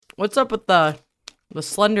What's up with the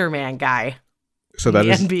Slender Man guy? So in that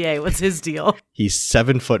the is NBA. What's his deal? he's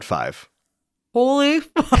 7'5". Holy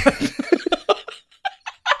fuck.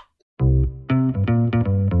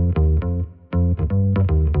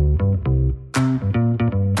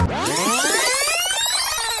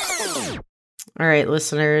 All right,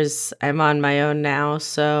 listeners, I'm on my own now,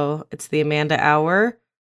 so it's the Amanda Hour.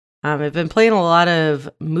 I've been playing a lot of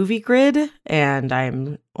Movie Grid, and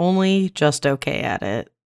I'm only just okay at it.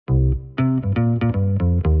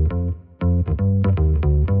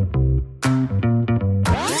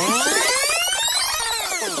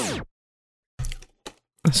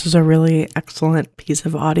 This is a really excellent piece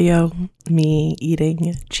of audio, me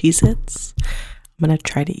eating Cheez-Its. I'm going to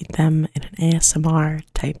try to eat them in an ASMR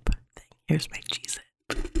type thing. Here's my Cheez-It.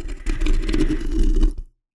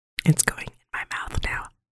 It's going in my mouth now.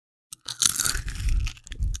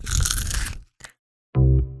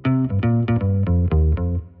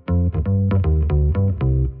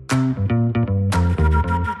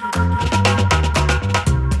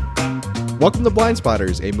 Welcome to Blind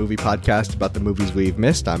Spotters, a movie podcast about the movies we've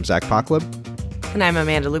missed. I'm Zach Pockleb. And I'm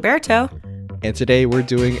Amanda Luberto. And today we're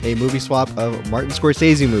doing a movie swap of Martin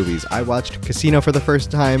Scorsese movies. I watched Casino for the first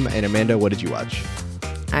time, and Amanda, what did you watch?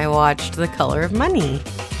 I watched The Color of Money.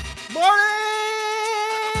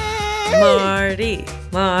 Marty.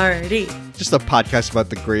 Just a podcast about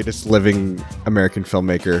the greatest living American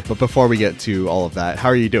filmmaker. But before we get to all of that, how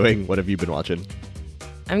are you doing? What have you been watching?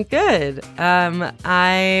 I'm good.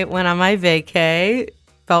 I went on my vacay,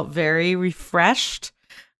 felt very refreshed.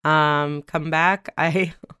 Come back.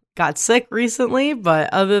 I got sick recently,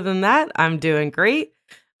 but other than that, I'm doing great.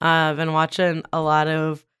 I've been watching a lot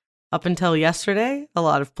of, up until yesterday, a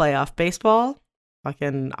lot of playoff baseball.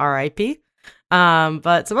 Fucking RIP.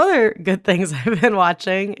 But some other good things I've been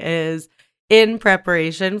watching is in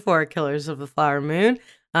preparation for Killers of the Flower Moon.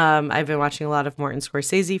 I've been watching a lot of Martin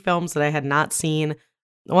Scorsese films that I had not seen.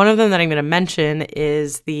 One of them that I'm going to mention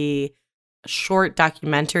is the short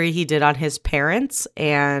documentary he did on his parents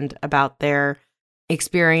and about their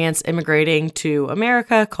experience immigrating to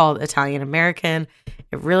America called Italian American.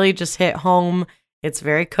 It really just hit home. It's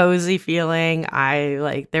very cozy feeling.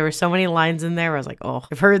 There were so many lines in there where I was like, oh,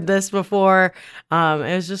 I've heard this before. It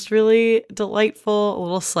was just really delightful, a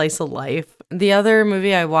little slice of life. The other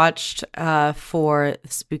movie I watched for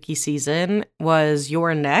spooky season was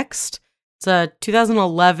You're Next. It's a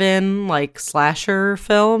 2011 slasher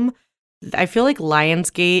film. I feel like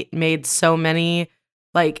Lionsgate made so many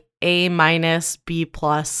A-, B+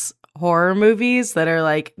 horror movies that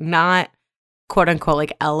are not quote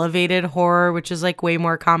unquote elevated horror, which is way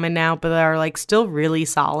more common now, but they are still really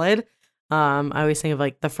solid. I always think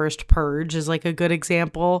of The First Purge is a good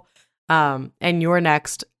example. And You're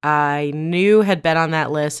Next, I knew had been on that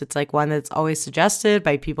list. It's one that's always suggested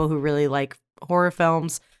by people who really like horror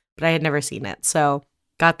films, but I had never seen it. So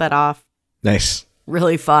got that off. Nice.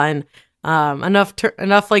 Really fun. Enough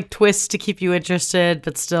twists to keep you interested,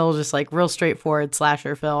 but still just real straightforward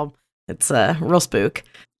slasher film. It's a real spook.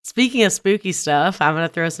 Speaking of spooky stuff, I'm going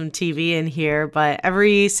to throw some TV in here, but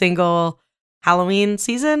every single Halloween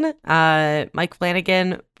season, Mike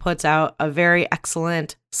Flanagan puts out a very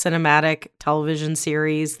excellent cinematic television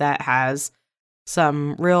series that has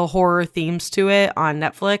some real horror themes to it on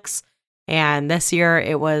Netflix. And this year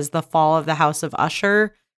it was The Fall of the House of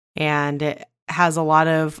Usher, and it has a lot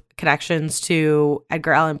of connections to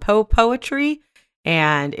Edgar Allan Poe poetry,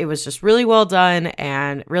 and it was just really well done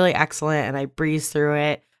and really excellent, and I breezed through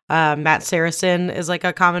it. Matt Saracen is a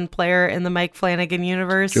common player in the Mike Flanagan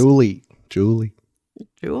universe. Julie.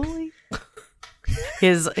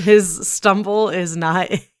 His stumble is not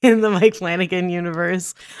in the Mike Flanagan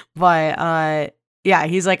universe, but yeah,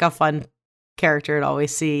 he's a fun character to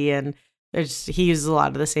always see, and he uses a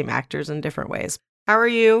lot of the same actors in different ways. How are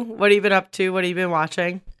you? What have you been up to? What have you been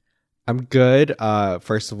watching? I'm good.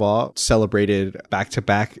 First of all, celebrated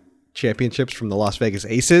back-to-back championships from the Las Vegas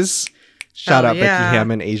Aces. Shout out yeah. Becky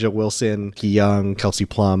Hammon, Asia Wilson, Key Young, Kelsey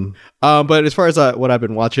Plum. But as far as what I've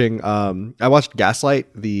been watching, I watched Gaslight,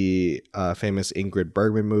 the famous Ingrid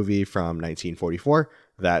Bergman movie from 1944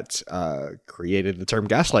 that created the term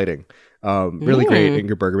gaslighting. Really great.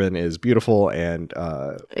 Ingrid Bergman is beautiful, and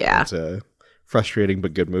it's a frustrating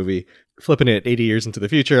but good movie. Flipping it 80 years into the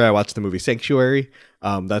future, I watched the movie Sanctuary.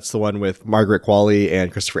 That's the one with Margaret Qualley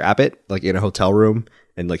and Christopher Abbott, in a hotel room,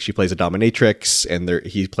 and she plays a dominatrix, and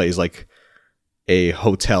he plays a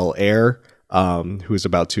hotel heir who's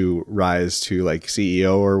about to rise to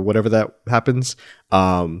CEO or whatever that happens.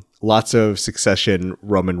 Lots of Succession,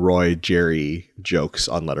 Roman Roy, Jerry jokes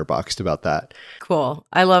on Letterboxd about that. Cool.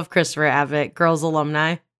 I love Christopher Abbott, Girls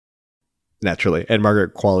alumni. Naturally. And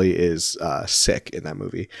Margaret Qualley is sick in that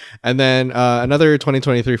movie. And then another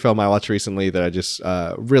 2023 film I watched recently that I just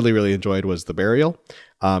really, really enjoyed was The Burial.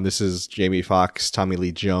 This is Jamie Foxx, Tommy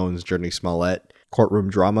Lee Jones, Journey Smollett, courtroom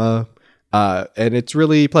drama. And it's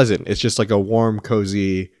really pleasant. It's just like a warm,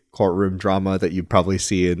 cozy courtroom drama that you'd probably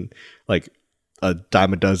see in like a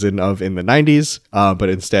dime a dozen of in the 90s. But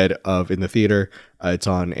instead of in the theater, it's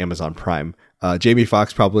on Amazon Prime. Jamie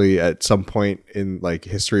Foxx probably at some point in like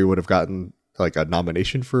history would have gotten like a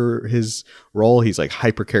nomination for his role. He's like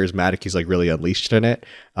hyper charismatic. He's like really unleashed in it.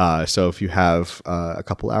 So if you have a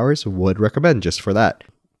couple hours, would recommend just for that.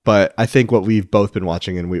 But I think what we've both been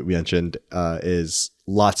watching and we mentioned is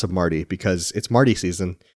lots of Marty because it's Marty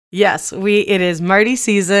season. Yes, it is Marty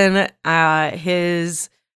season. His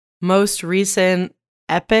most recent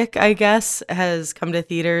epic, I guess, has come to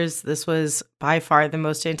theaters. This was by far the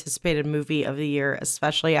most anticipated movie of the year,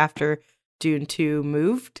 especially after Dune 2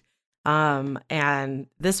 moved. And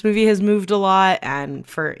this movie has moved a lot, and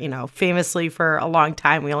for, famously for a long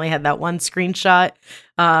time, we only had that one screenshot,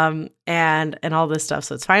 and all this stuff.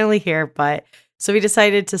 So it's finally here. But so we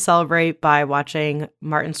decided to celebrate by watching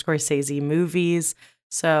Martin Scorsese movies.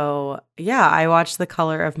 So yeah, I watched The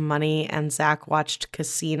Color of Money and Zach watched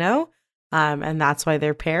Casino. And that's why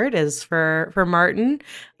they're paired is for Martin.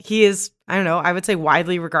 He is, I don't know, I would say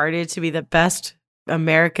widely regarded to be the best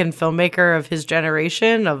American filmmaker of his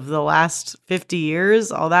generation, of the last 50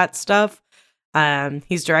 years, all that stuff.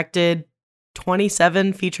 He's directed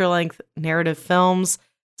 27 feature-length narrative films,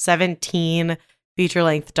 17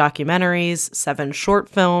 feature-length documentaries, 7 short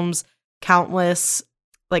films, countless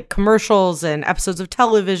like commercials and episodes of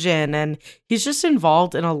television. And he's just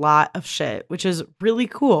involved in a lot of shit, which is really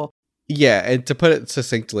cool. Yeah, and to put it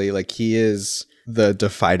succinctly, like he is the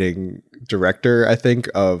defining director, I think,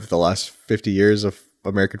 of the last 50 years of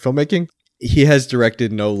American filmmaking. He has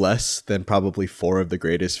directed no less than probably 4 of the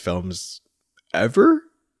greatest films ever.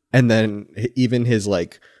 And then even his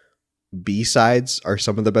like B-sides are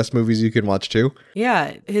some of the best movies you can watch too.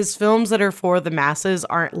 Yeah, his films that are for the masses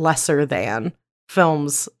aren't lesser than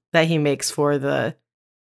films that he makes for the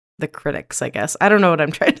critics, I guess. I don't know what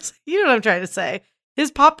I'm trying to say. You know what I'm trying to say.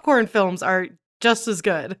 His popcorn films are just as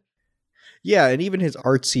good. Yeah, and even his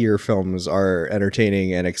artsier films are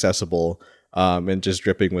entertaining and accessible, and just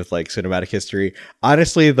dripping with like cinematic history.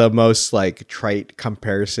 Honestly, the most like trite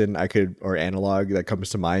comparison or analog that comes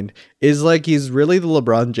to mind is like he's really the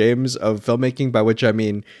LeBron James of filmmaking, by which I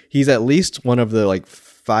mean he's at least one of the like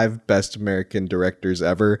 5 best American directors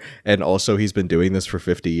ever, and also he's been doing this for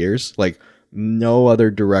 50 years. Like no other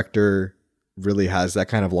director really has that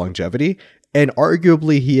kind of longevity. And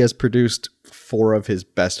arguably, he has produced 4 of his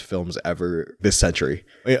best films ever this century.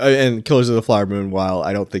 And Killers of the Flower Moon, while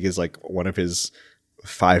I don't think is like one of his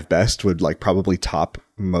 5 best, would like probably top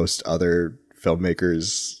most other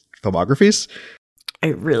filmmakers' filmographies. I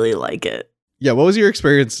really like it. Yeah, what was your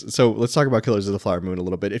experience? So let's talk about Killers of the Flower Moon a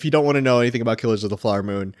little bit. If you don't want to know anything about Killers of the Flower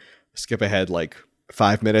Moon, skip ahead like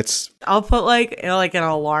 5 minutes. I'll put like an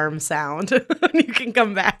alarm sound and you can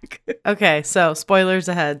come back. Okay, so spoilers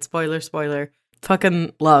ahead. Spoiler.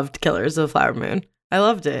 Fucking loved Killers of the Flower Moon. I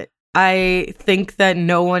loved it. I think that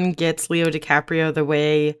no one gets Leo DiCaprio the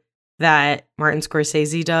way that Martin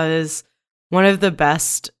Scorsese does. One of the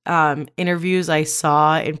best interviews I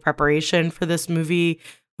saw in preparation for this movie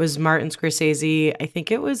was Martin Scorsese. I think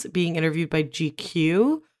it was being interviewed by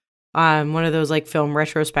GQ. One of those like film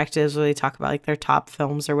retrospectives where they talk about like their top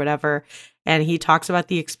films or whatever. And he talks about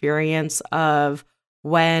the experience of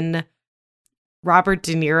when Robert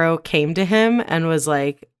De Niro came to him and was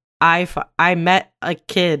like, I met a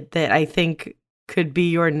kid that I think could be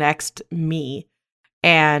your next me.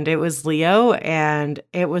 And it was Leo. And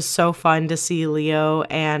it was so fun to see Leo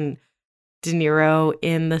and De Niro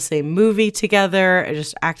in the same movie together,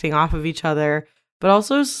 just acting off of each other. But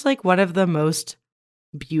also it's like one of the most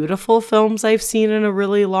beautiful films I've seen in a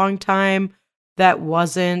really long time that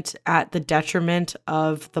wasn't at the detriment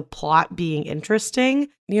of the plot being interesting.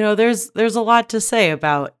 There's a lot to say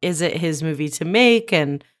about, is it his movie to make,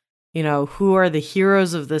 and who are the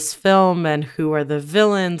heroes of this film and who are the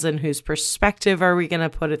villains and whose perspective are we going to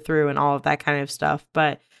put it through and all of that kind of stuff.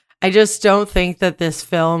 But I just don't think that this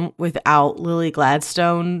film without Lily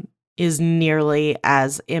Gladstone is nearly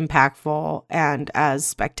as impactful and as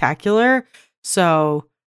spectacular. So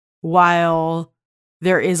while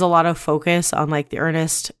there is a lot of focus on like the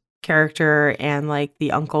Ernest character and like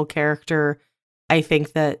the uncle character, I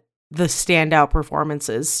think that the standout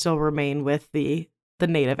performances still remain with the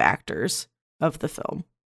native actors of the film.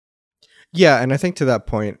 Yeah, and I think to that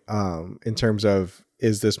point, in terms of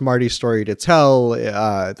is this Marty's story to tell?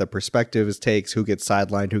 The perspectives takes, who gets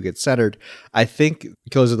sidelined, who gets centered. I think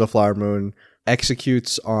Killers of the Flower Moon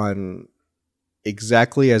executes on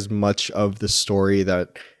exactly as much of the story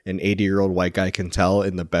that an 80-year-old white guy can tell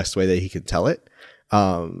in the best way that he can tell it.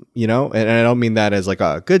 You know, and I don't mean that as like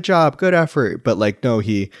a good job, good effort, but like, no,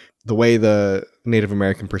 the way the Native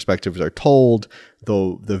American perspectives are told,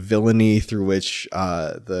 the villainy through which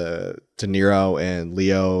the De Niro and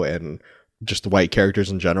Leo and just the white characters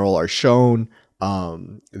in general are shown,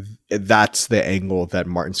 that's the angle that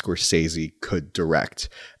Martin Scorsese could direct.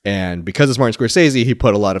 And because it's Martin Scorsese, he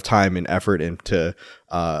put a lot of time and effort into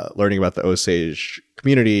learning about the Osage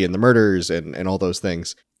community and the murders and all those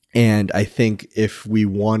things. And I think if we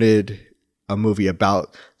wanted a movie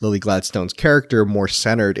about Lily Gladstone's character more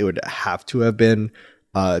centered, it would have to have been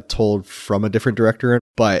told from a different director.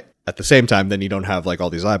 But at the same time, then you don't have like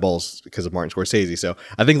all these eyeballs because of Martin Scorsese. So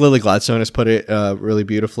I think Lily Gladstone has put it really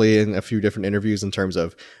beautifully in a few different interviews in terms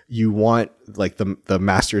of you want like the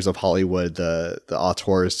masters of Hollywood, the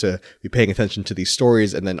auteurs to be paying attention to these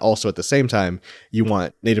stories. And then also at the same time, you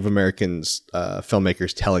want Native Americans,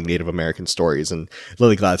 filmmakers telling Native American stories. And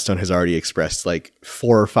Lily Gladstone has already expressed like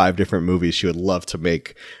 4 or 5 different movies she would love to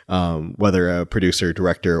make, whether a producer,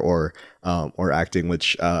 director, or acting,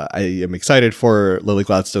 which I am excited for Lily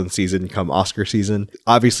Gladstone's season come Oscar season.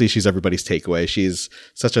 Obviously, she's everybody's takeaway. She's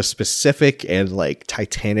such a specific and like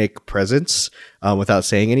titanic presence without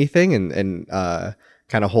saying anything, and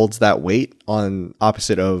kind of holds that weight on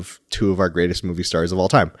opposite of 2 of our greatest movie stars of all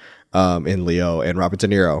time, in Leo and Robert De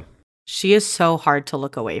Niro. She is so hard to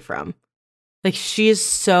look away from. Like, she is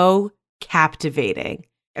so captivating.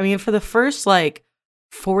 I mean, for the first like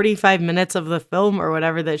 45 minutes of the film or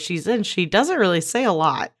whatever that she's in, she doesn't really say a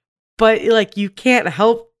lot, but like you can't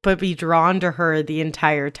help but be drawn to her the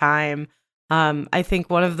entire time. I think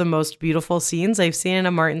one of the most beautiful scenes I've seen in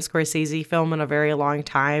a Martin Scorsese film in a very long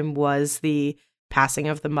time was the passing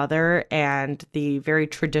of the mother and the very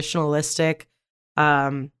traditionalistic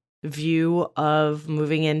view of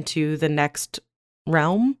moving into the next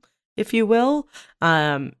realm, if you will.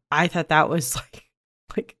 I thought that was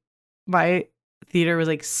like my theater was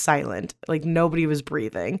like silent, like nobody was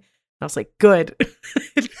breathing. And I was like, good.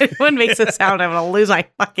 If anyone makes a sound, I'm gonna lose my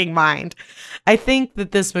fucking mind. I think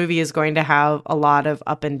that this movie is going to have a lot of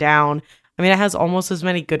up and down. I mean, it has almost as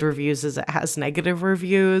many good reviews as it has negative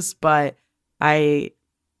reviews, but I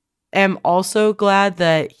am also glad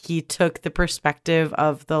that he took the perspective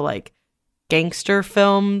of the like gangster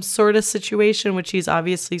film sort of situation, which he's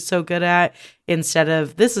obviously so good at, instead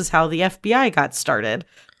of this is how the FBI got started.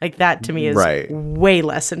 Like, that to me is way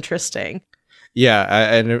less interesting.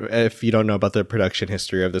 Yeah, and if you don't know about the production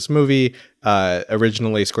history of this movie,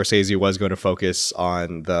 originally Scorsese was going to focus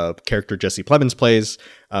on the character Jesse Plemons plays,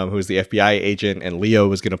 who's the FBI agent, and Leo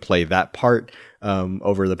was going to play that part.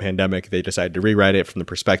 Over the pandemic, they decided to rewrite it from the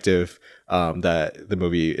perspective that the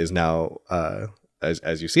movie is now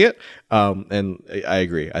as you see it. And I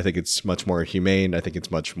agree. I think it's much more humane. I think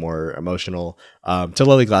it's much more emotional. To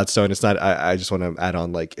Lily Gladstone, it's not, I just want to add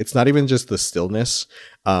on, like, it's not even just the stillness,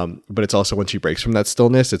 but it's also when she breaks from that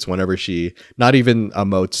stillness, it's whenever she not even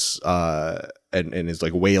emotes, and is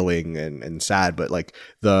like wailing and sad, but like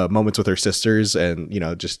the moments with her sisters and, you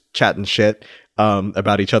know, just chatting shit,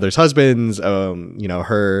 about each other's husbands, you know,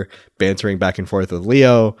 her bantering back and forth with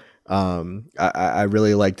Leo. I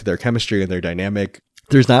really liked their chemistry and their dynamic.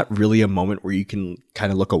 There's not really a moment where you can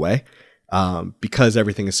kind of look away, because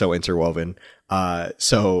everything is so interwoven.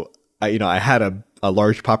 So I had a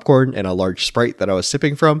large popcorn and a large Sprite that I was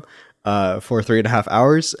sipping from, for 3.5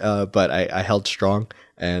 hours. But I held strong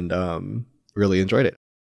and, really enjoyed it.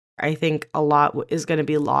 I think a lot is going to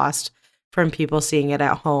be lost from people seeing it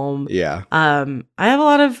at home. Yeah. I have a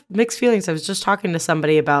lot of mixed feelings. I was just talking to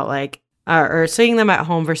somebody about like, or seeing them at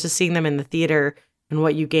home versus seeing them in the theater, and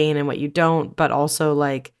what you gain and what you don't, but also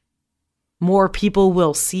like more people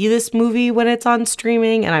will see this movie when it's on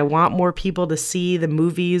streaming, and I want more people to see the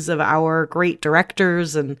movies of our great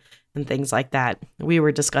directors and things like that. We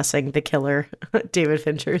were discussing The Killer, David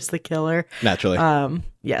Fincher's The Killer. Naturally.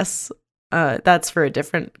 Yes. That's for a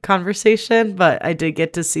different conversation, but I did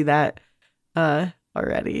get to see that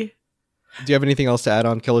already. Do you have anything else to add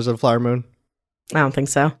on Killers of the Flower Moon? I don't think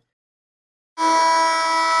so.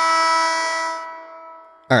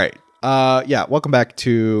 All right. Yeah, welcome back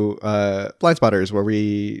to Blind Spotters, where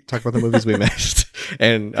we talk about the movies we missed.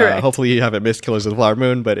 And hopefully you haven't missed Killers of the Flower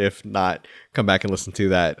Moon, but if not, come back and listen to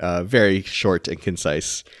that very short and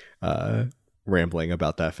concise rambling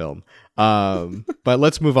about that film. But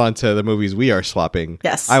let's move on to the movies we are swapping.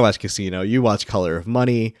 Yes. I watch Casino. You watch Color of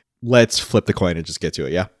Money. Let's flip the coin and just get to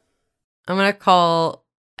it, yeah? I'm going to call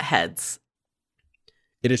heads.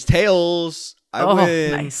 It is tails. I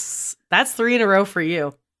win. Nice. That's 3 in a row for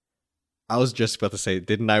you. I was just about to say,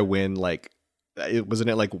 didn't I win wasn't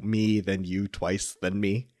it like me, then you, twice, then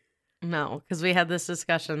me? No, because we had this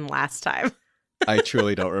discussion last time. I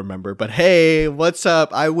truly don't remember. But hey, what's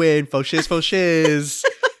up? I win. Faux shiz, faux shiz.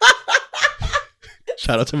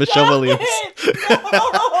 Shout out to Michelle Williams.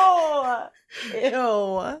 No!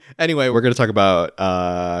 Ew. Anyway, we're going to talk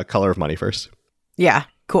about Color of Money first. Yeah,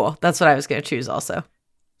 cool. That's what I was going to choose also.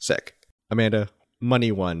 Sick. Amanda,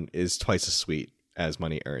 money won is twice as sweet as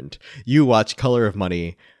money earned. You watch Color of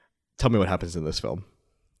Money. Tell me what happens in this film.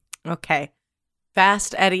 Okay.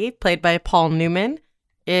 Fast Eddie, played by Paul Newman,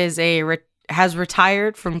 has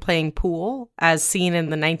retired from playing pool, as seen in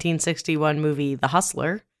the 1961 movie The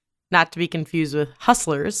Hustler, not to be confused with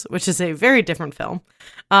Hustlers, which is a very different film.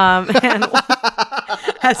 And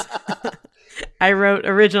as I wrote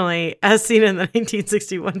originally, as seen in the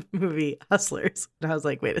 1961 movie Hustlers. And I was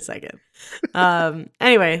like, wait a second.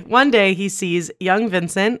 Anyway, one day he sees young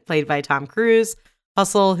Vincent, played by Tom Cruise,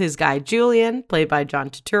 hustle his guy Julian, played by John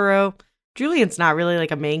Turturro. Julian's not really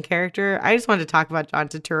like a main character. I just wanted to talk about John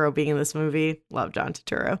Turturro being in this movie. Love John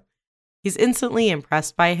Turturro. He's instantly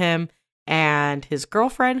impressed by him and his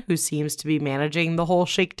girlfriend, who seems to be managing the whole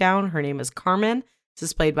shakedown. Her name is Carmen. This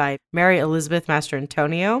is played by Mary Elizabeth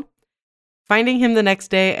Mastrantonio. Finding him the next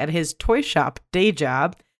day at his toy shop day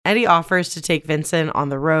job, Eddie offers to take Vincent on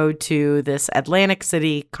the road to this Atlantic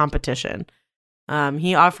City competition.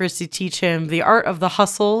 He offers to teach him the art of the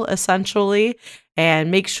hustle, essentially,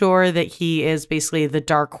 and make sure that he is basically the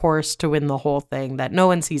dark horse to win the whole thing, that no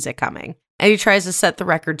one sees it coming. Eddie tries to set the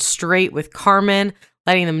record straight with Carmen,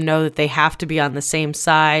 letting them know that they have to be on the same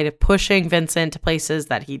side, pushing Vincent to places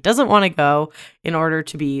that he doesn't want to go in order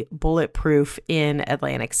to be bulletproof in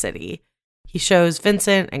Atlantic City. He shows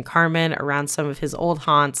Vincent and Carmen around some of his old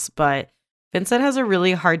haunts, but Vincent has a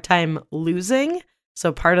really hard time losing.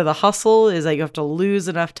 So part of the hustle is that you have to lose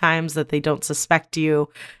enough times that they don't suspect you,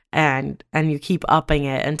 and you keep upping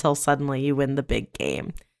it until suddenly you win the big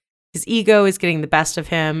game. His ego is getting the best of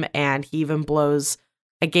him, and he even blows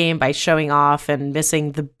a game by showing off and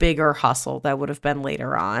missing the bigger hustle that would have been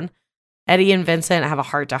later on. Eddie and Vincent have a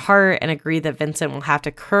heart-to-heart and agree that Vincent will have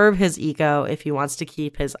to curb his ego if he wants to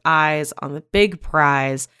keep his eyes on the big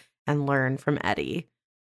prize and learn from Eddie.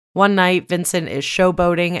 One night, Vincent is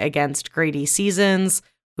showboating against Grady Seasons,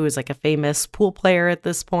 who is like a famous pool player at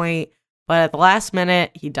this point. But at the last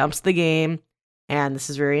minute, he dumps the game. And this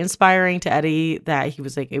is very inspiring to Eddie that he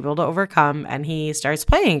was like able to overcome, and he starts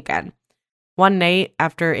playing again. One night,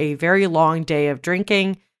 after a very long day of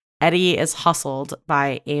drinking, Eddie is hustled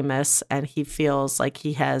by Amos, and he feels like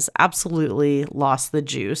he has absolutely lost the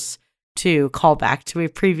juice, to call back to a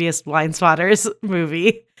previous Blindspotters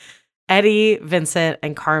movie. Eddie, Vincent,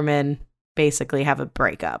 and Carmen basically have a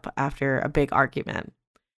breakup after a big argument.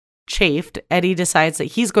 Chafed, Eddie decides that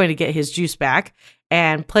he's going to get his juice back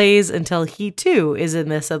and plays until he too is in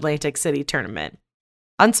this Atlantic City tournament.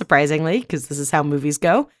 Unsurprisingly, because this is how movies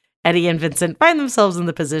go, Eddie and Vincent find themselves in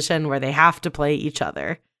the position where they have to play each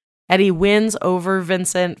other. Eddie wins over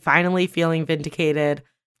Vincent, finally feeling vindicated.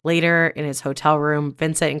 Later, in his hotel room,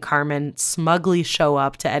 Vincent and Carmen smugly show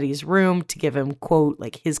up to Eddie's room to give him, quote,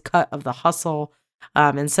 like his cut of the hustle,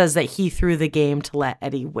 and says that he threw the game to let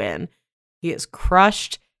Eddie win. He is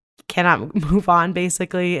crushed, cannot move on,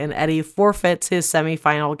 basically, and Eddie forfeits his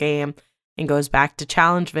semifinal game and goes back to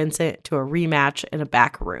challenge Vincent to a rematch in a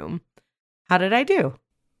back room. How did I do?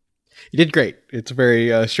 You did great. It's a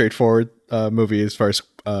very straightforward movie as far as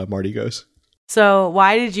Marty goes. So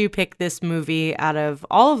why did you pick this movie out of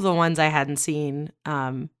all of the ones I hadn't seen?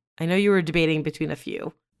 I know you were debating between a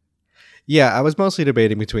few. Yeah, I was mostly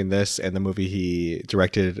debating between this and the movie he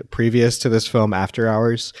directed previous to this film, After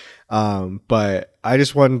Hours. But I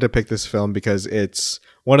just wanted to pick this film because it's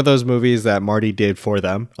one of those movies that Marty did for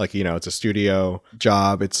them. Like, you know, it's a studio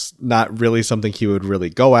job. It's not really something he would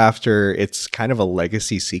really go after. It's kind of a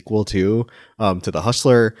legacy sequel too, to The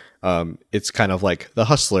Hustler. It's kind of like The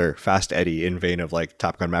Hustler, Fast Eddie, in vein of like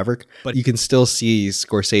Top Gun Maverick. But you can still see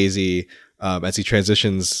Scorsese as he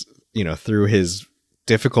transitions, you know, through his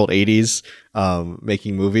difficult 80s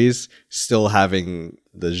making movies, still having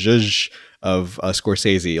the zhuzh of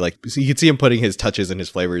Scorsese. Like, so you can see him putting his touches and his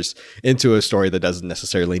flavors into a story that doesn't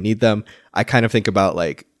necessarily need them. I kind of think about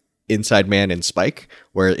like Inside Man and Spike,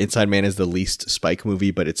 where Inside Man is the least Spike movie,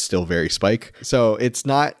 but it's still very Spike. So it's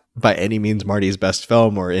not by any means Marty's best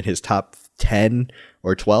film or in his top 10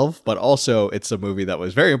 or 12, but also it's a movie that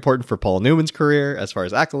was very important for Paul Newman's career as far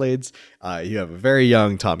as accolades. You have a very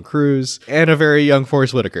young Tom Cruise and a very young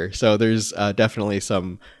Forrest Whitaker. So there's definitely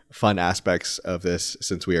some fun aspects of this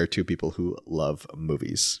since we are two people who love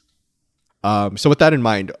movies. So with that in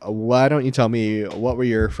mind, why don't you tell me what were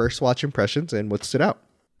your first watch impressions and what stood out?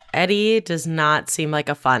 Eddie does not seem like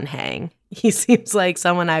a fun hang. He seems like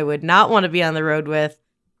someone I would not want to be on the road with.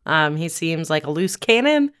 He seems like a loose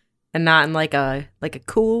cannon and not in like a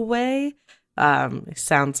cool way. It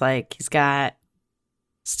sounds like he's got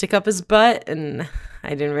stick up his butt, and I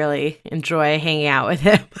didn't really enjoy hanging out with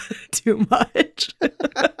him too much.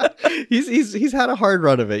 He's had a hard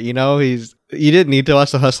run of it, you know. You didn't need to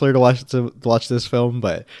watch The Hustler to watch this film,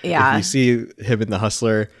 but yeah, if you see him in The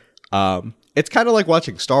Hustler, it's kind of like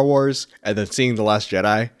watching Star Wars and then seeing The Last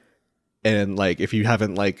Jedi. And like, if you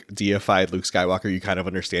haven't like deified Luke Skywalker, you kind of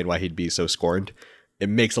understand why he'd be so scorned. It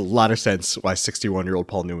makes a lot of sense why 61-year-old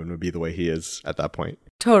Paul Newman would be the way he is at that point.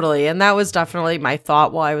 Totally. And that was definitely my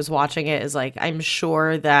thought while I was watching it, is like, I'm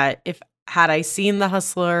sure that had I seen The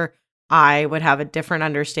Hustler, I would have a different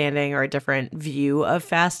understanding or a different view of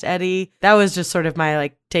Fast Eddie. That was just sort of my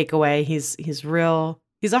like takeaway. He's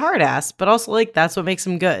a hard ass, but also like that's what makes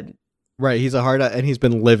him good. Right. He's a hard ass, and he's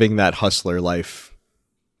been living that hustler life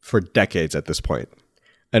for decades at this point.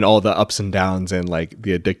 And all the ups and downs and like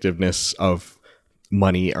the addictiveness of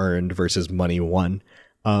money earned versus money won.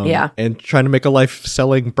 And trying to make a life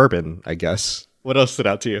selling bourbon, I guess. What else stood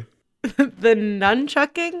out to you? The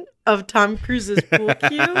nunchucking of Tom Cruise's pool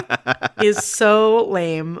cue is so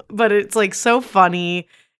lame, but it's like so funny.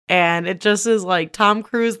 And it just is like Tom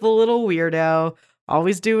Cruise, the little weirdo,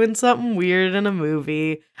 always doing something weird in a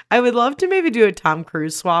movie. I would love to maybe do a Tom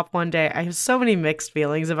Cruise swap one day. I have so many mixed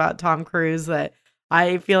feelings about Tom Cruise that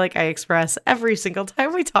I feel like I express every single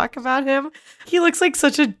time we talk about him. He looks like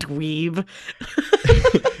such a dweeb.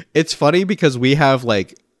 It's funny because we have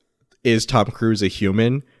like, is Tom Cruise a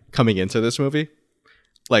human coming into this movie?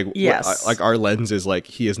 Like, yes. Like our lens is like,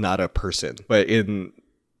 he is not a person. But in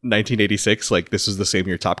 1986, like this was the same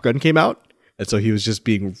year Top Gun came out. And so he was just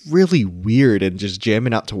being really weird and just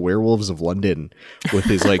jamming out to Werewolves of London with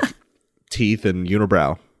his like teeth and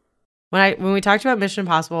unibrow. When we talked about Mission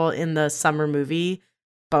Impossible in the summer movie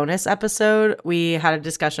bonus episode, we had a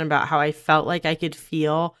discussion about how I felt like I could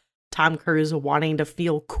feel Tom Cruise wanting to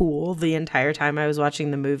feel cool the entire time I was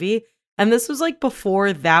watching the movie. And this was like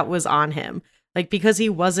before that was on him. Like, because he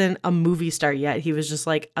wasn't a movie star yet. He was just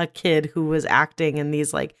like a kid who was acting in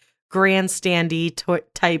these like grandstandy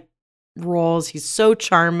type roles. He's so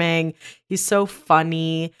charming. He's so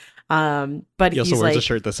funny. But he also wears like, a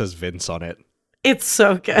shirt that says Vince on it. It's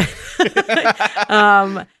so good.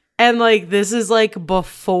 And like, this is like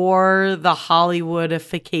before the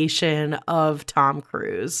Hollywoodification of Tom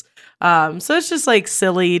Cruise. So it's just like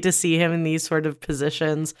silly to see him in these sort of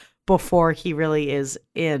positions before he really is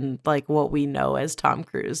in like what we know as Tom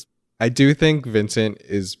Cruise. I do think Vincent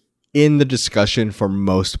is in the discussion for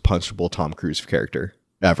most punchable Tom Cruise character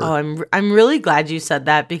ever. Oh, I'm really glad you said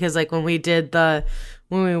that, because like when we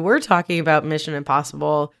were talking about Mission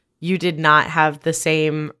Impossible, you did not have the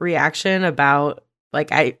same reaction about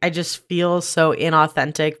like, I just feel so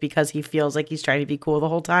inauthentic because he feels like he's trying to be cool the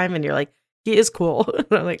whole time. And you're like, he is cool. And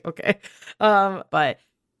I'm like, okay. But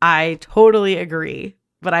I totally agree.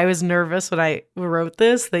 But I was nervous when I wrote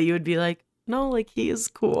this that you would be like, no, like he is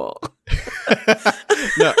cool.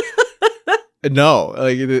 No,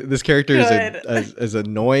 like this character is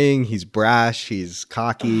annoying. He's brash. He's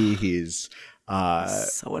cocky. He's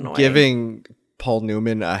so annoying. Giving Paul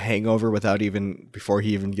Newman a hangover before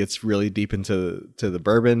he even gets really deep into the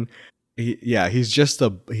bourbon.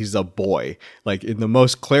 He's a boy, like in the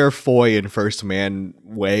most clairvoyant First Man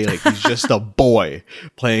way. Like he's just a boy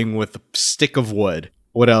playing with a stick of wood.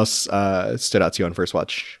 What else stood out to you on first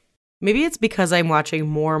watch? Maybe it's because I'm watching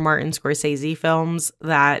more Martin Scorsese films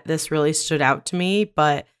that this really stood out to me,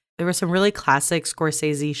 but there were some really classic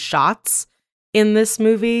Scorsese shots in this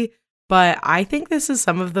movie. But I think this is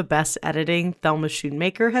some of the best editing Thelma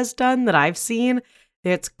Schoonmaker has done that I've seen.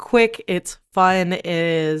 It's quick, it's fun, it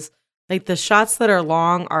is like the shots that are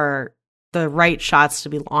long are the right shots to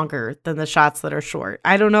be longer than the shots that are short.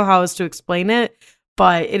 I don't know how else to explain it,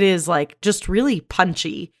 but it is like just really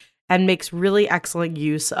punchy and makes really excellent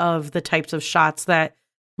use of the types of shots that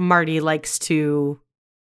Marty likes to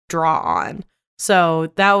draw on.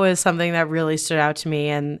 So that was something that really stood out to me.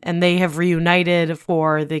 And they have reunited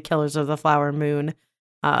for the Killers of the Flower Moon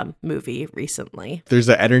movie recently. There's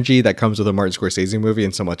the energy that comes with a Martin Scorsese movie,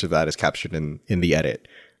 and so much of that is captured in the edit.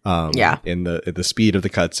 In the speed of the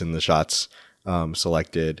cuts and the shots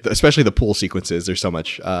selected, especially the pool sequences. There's so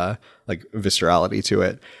much like viscerality to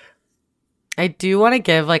it. I do want to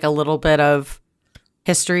give like a little bit of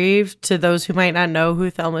history to those who might not know who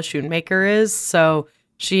Thelma Schoonmaker is. So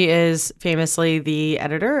She is famously the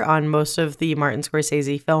editor on most of the Martin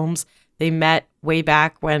Scorsese films. They met way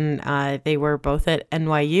back when they were both at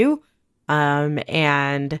NYU.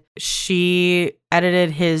 And she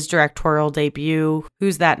edited his directorial debut,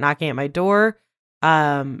 Who's That Knocking at My Door?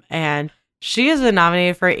 And she has been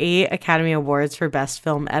nominated for 8 Academy Awards for Best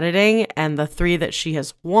Film Editing, and the 3 that she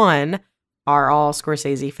has won are all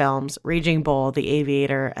Scorsese films: Raging Bull, The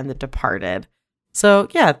Aviator, and The Departed. So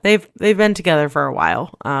yeah, they've been together for a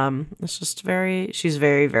while. It's just she's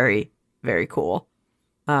very, very, very cool.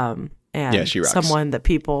 And yeah, she rocks. Someone that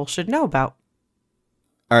people should know about.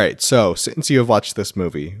 All right, so since you have watched this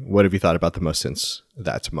movie, what have you thought about the most since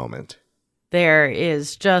that moment? There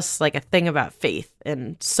is just like a thing about faith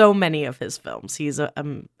in so many of his films. He's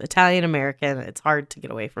Italian American. It's hard to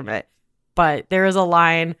get away from it. But there is a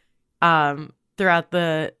line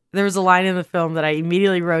there was a line in the film that I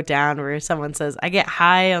immediately wrote down where someone says, "I get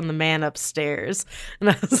high on the man upstairs." And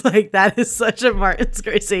I was like, that is such a Martin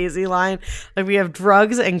Scorsese line. Like, we have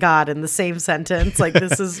drugs and God in the same sentence. Like,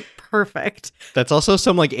 this is perfect. That's also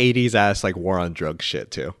some like 80s ass like war on drugs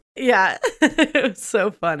shit too. Yeah. It was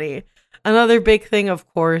so funny. Another big thing,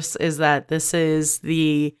 of course, is that this is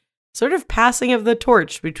the sort of passing of the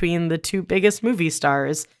torch between the two biggest movie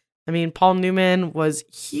stars. I mean, Paul Newman was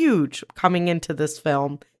huge coming into this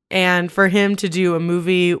film. And for him to do a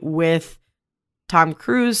movie with Tom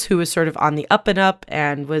Cruise, who was sort of on the up and up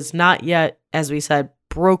and was not yet, as we said,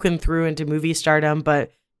 broken through into movie stardom,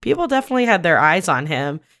 but people definitely had their eyes on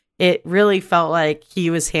him. It really felt like he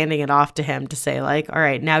was handing it off to him to say, like, all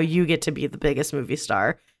right, now you get to be the biggest movie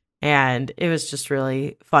star. And it was just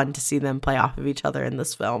really fun to see them play off of each other in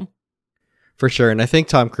this film. For sure. And I think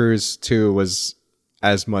Tom Cruise, too, was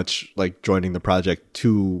as much like joining the project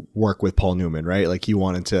to work with Paul Newman, right? Like, he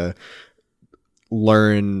wanted to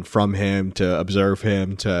learn from him, to observe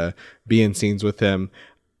him, to be in scenes with him.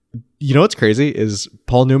 You know what's crazy is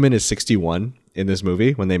Paul Newman is 61 in this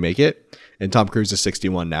movie when they make it, and Tom Cruise is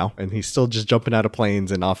 61 now, and he's still just jumping out of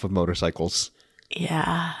planes and off of motorcycles.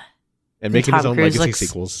 Yeah. And making his own legacy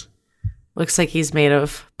sequels. Looks like he's made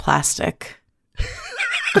of plastic.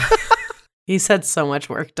 He's had so much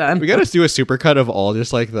work done. We got to do a supercut of all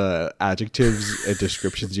just like the adjectives and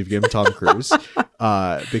descriptions you've given Tom Cruise,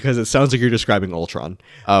 because it sounds like you're describing Ultron.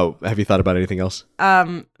 Oh, have you thought about anything else?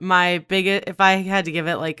 My biggest, if I had to give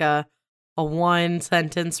it like a one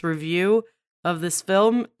sentence review of this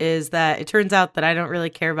film, is that it turns out that I don't really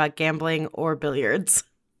care about gambling or billiards.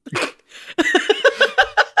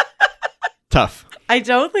 Tough. I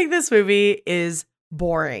don't think this movie is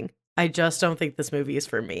boring. I just don't think this movie is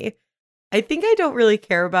for me. I think I don't really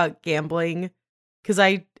care about gambling because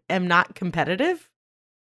I am not competitive.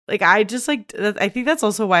 Like, I just like, I think that's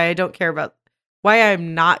also why I don't care about, why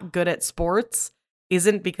I'm not good at sports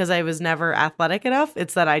isn't because I was never athletic enough.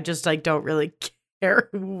 It's that I just like don't really care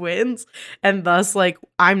who wins. And thus, like,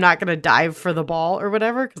 I'm not going to dive for the ball or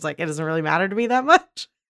whatever because like it doesn't really matter to me that much.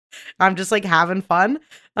 I'm just like having fun,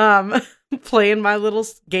 playing my little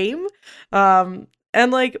game. And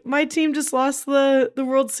like my team just lost the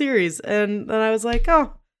World Series, and then I was like,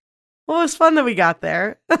 oh, well, it was fun that we got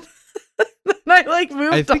there. And I like moved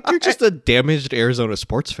on. I think you're just a damaged Arizona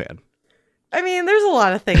sports fan. I mean, there's a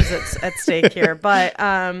lot of things at stake here, but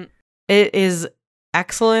it is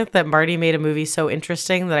excellent that Marty made a movie so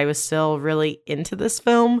interesting that I was still really into this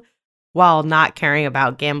film while not caring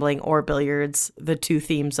about gambling or billiards, the two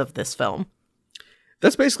themes of this film.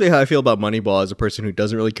 That's basically how I feel about Moneyball as a person who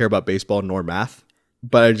doesn't really care about baseball nor math,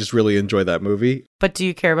 but I just really enjoy that movie. But do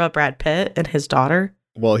you care about Brad Pitt and his daughter?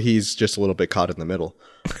 Well, he's just a little bit caught in the middle.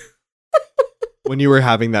 When you were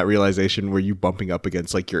having that realization, were you bumping up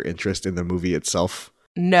against like your interest in the movie itself?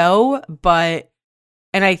 No, but,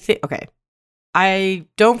 and I think, okay, I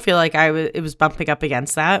don't feel like it was bumping up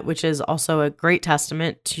against that, which is also a great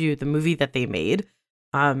testament to the movie that they made.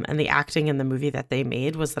 And the acting in the movie that they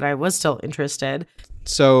made was that I was still interested.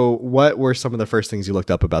 So what were some of the first things you looked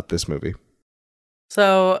up about this movie?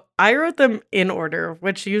 So I wrote them in order,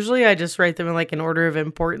 which usually I just write them in like an order of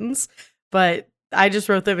importance, but I just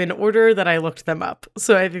wrote them in order that I looked them up.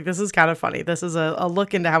 So I think this is kind of funny. This is a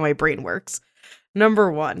look into how my brain works.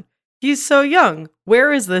 Number 1, he's so young.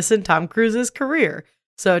 Where is this in Tom Cruise's career?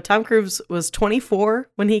 So Tom Cruise was 24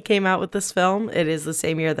 when he came out with this film. It is the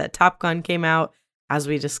same year that Top Gun came out, as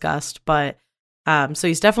we discussed. But so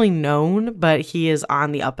he's definitely known, but he is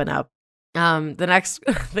on the up and up. The next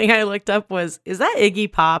thing I looked up was, is that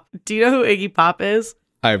Iggy Pop? Do you know who Iggy Pop is?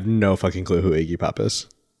 I have no fucking clue who Iggy Pop is.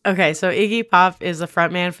 Okay, so Iggy Pop is the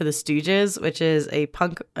frontman for the Stooges, which is a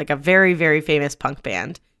punk, like a very, very famous punk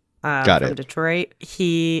band from Detroit.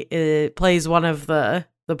 He plays one of the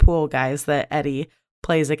pool guys that Eddie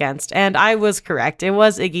plays against. And I was correct. It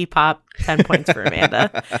was Iggy Pop, 10 points for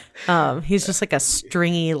Amanda. He's just like a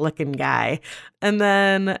stringy looking guy. And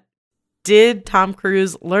then did Tom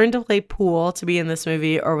Cruise learn to play pool to be in this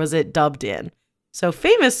movie, or was it dubbed in? So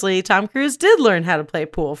famously, Tom Cruise did learn how to play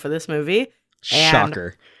pool for this movie.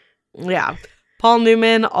 Shocker. Yeah. Paul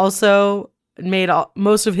Newman also made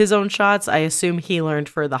most of his own shots. I assume he learned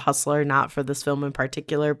for The Hustler, not for this film in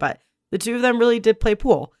particular, but the two of them really did play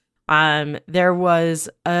pool. There was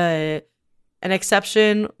an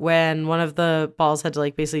exception when one of the balls had to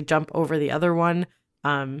like basically jump over the other one,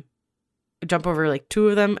 jump over like two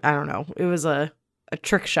of them. I don't know. It was a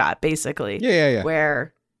trick shot basically. Yeah.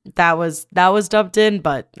 Where that was dubbed in,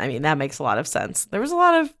 but I mean that makes a lot of sense. There was a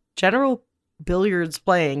lot of general billiards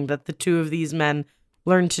playing that the two of these men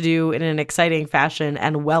learned to do in an exciting fashion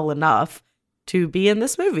and well enough to be in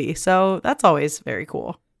this movie. So that's always very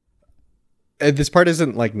cool. This part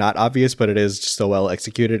isn't like not obvious, but it is just so well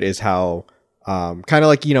executed, is how kind of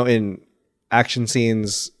like, you know, in action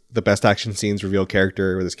scenes, the best action scenes reveal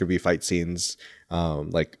character, or this could be fight scenes,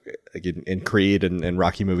 like in Creed and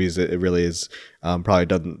Rocky movies, it really is probably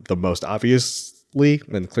done the most obviously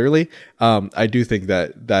and clearly. I do think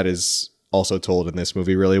that is also told in this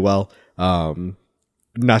movie really well.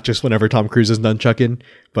 Not just whenever Tom Cruise is nunchucking,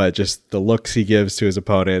 but just the looks he gives to his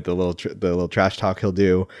opponent, the little trash talk he'll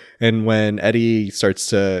do, and when Eddie starts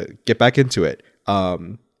to get back into it.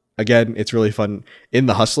 Again, it's really fun. In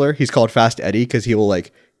The Hustler, he's called Fast Eddie because he will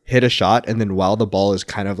like hit a shot, and then while the ball is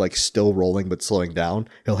kind of like still rolling but slowing down,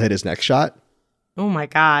 he'll hit his next shot. Oh my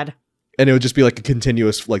God. And it would just be like a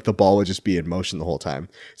continuous, like the ball would just be in motion the whole time.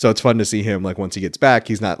 So it's fun to see him, like once he gets back,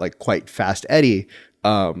 he's not like quite Fast Eddie,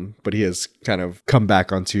 but he has kind of come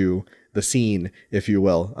back onto the scene, if you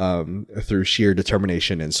will, through sheer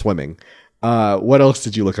determination and swimming. What else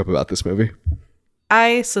did you look up about this movie?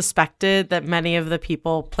 I suspected that many of the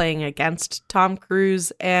people playing against Tom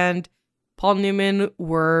Cruise and Paul Newman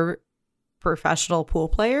were professional pool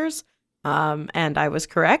players. And I was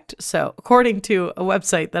correct. So according to a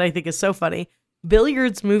website that I think is so funny,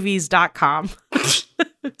 billiardsmovies.com.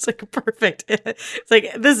 It's like perfect. It's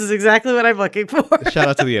like, this is exactly what I'm looking for. Shout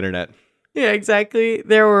out to the internet. Yeah, exactly.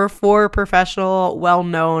 There were 4 professional,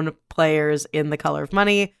 well-known players in The Color of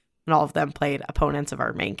Money, and all of them played opponents of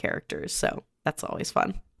our main characters. So that's always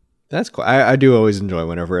fun. That's cool. I do always enjoy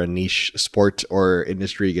whenever a niche sport or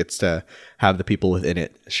industry gets to have the people within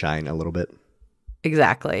it shine a little bit.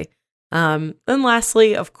 Exactly. Then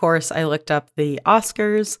lastly, of course, I looked up the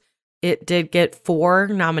Oscars. It did get 4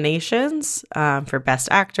 nominations for Best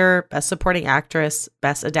Actor, Best Supporting Actress,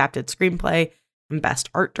 Best Adapted Screenplay, and Best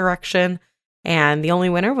Art Direction. And the only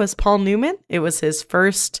winner was Paul Newman. It was his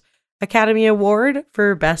first Academy Award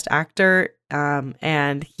for Best Actor,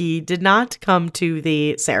 and he did not come to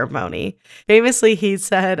the ceremony. Famously, he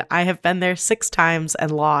said, "I have been there 6 times and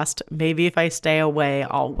lost. Maybe if I stay away,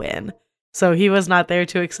 I'll win." So he was not there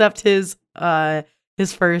to accept his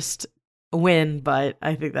first win, but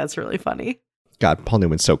I think that's really funny. God, Paul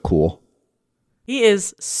Newman's so cool. He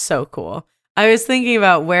is so cool. I was thinking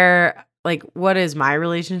about what is my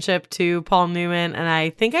relationship to Paul Newman, and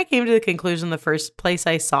I think I came to the conclusion the first place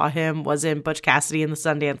I saw him was in Butch Cassidy and the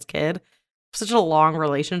Sundance Kid. Such a long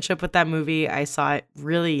relationship with that movie. I saw it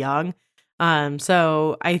really young.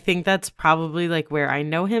 So I think that's probably like where I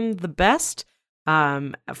know him the best.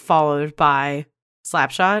 Followed by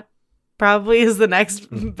Slapshot, probably is the next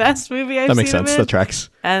best movie I've seen. That makes sense. That tracks.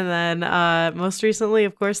 And then most recently,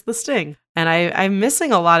 of course, The Sting. And I'm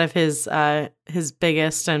missing a lot of his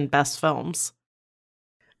biggest and best films.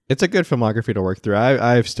 It's a good filmography to work through.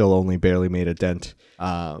 I've still only barely made a dent.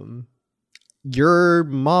 Your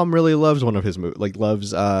mom really loves one of his movies, like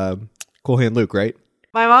loves Cool Hand Luke, right?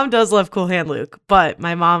 My mom does love Cool Hand Luke, but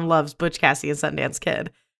my mom loves Butch Cassidy and Sundance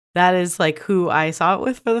Kid. That is like who I saw it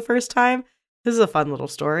with for the first time. This is a fun little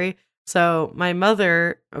story. So my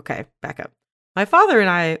mother, okay, back up. My father and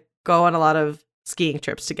I go on a lot of skiing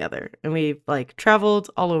trips together, and we've like traveled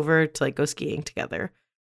all over to like go skiing together.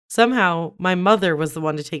 Somehow my mother was the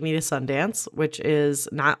one to take me to Sundance, which is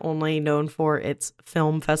not only known for its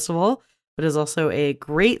film festival, but is also a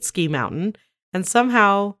great ski mountain. And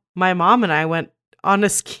somehow my mom and I went on a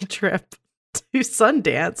ski trip to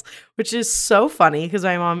Sundance, which is so funny because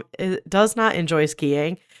my mom does not enjoy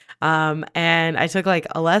skiing. And I took like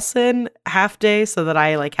a lesson half day so that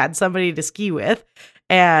I like had somebody to ski with.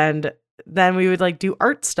 And then we would like do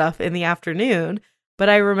art stuff in the afternoon. But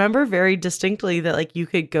I remember very distinctly that like you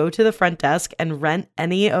could go to the front desk and rent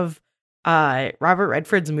any of Robert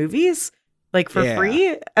Redford's movies like for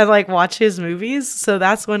free and like watch his movies. So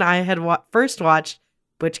that's when I had first watched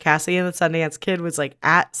Butch Cassidy and the Sundance Kid was like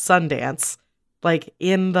at Sundance. like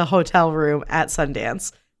in the hotel room at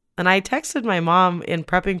Sundance. And I texted my mom in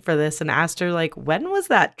prepping for this and asked her, like, when was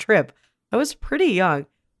that trip? I was pretty young.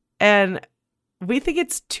 And we think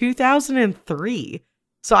it's 2003.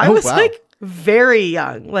 So I was like very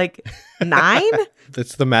young, like 9.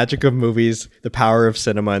 That's the magic of movies, the power of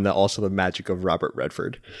cinema, and also the magic of Robert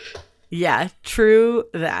Redford. Yeah, true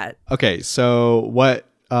that. Okay, so what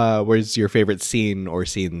was your favorite scene or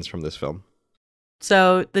scenes from this film?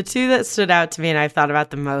 So the two that stood out to me and I've thought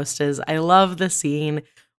about the most is I love the scene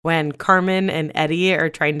when Carmen and Eddie are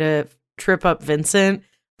trying to trip up Vincent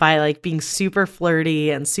by like being super flirty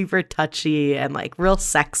and super touchy and like real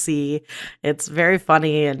sexy. It's very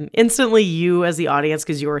funny, and instantly you as the audience,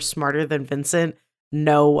 because you are smarter than Vincent,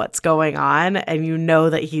 know what's going on and you know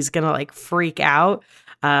that he's gonna like freak out.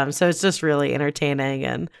 So it's just really entertaining.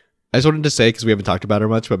 And I just wanted to say, because we haven't talked about her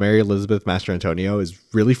much, but Mary Elizabeth Mastrantonio is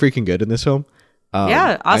really freaking good in this film.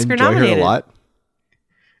 Yeah, Oscar I enjoy nominated. her a lot.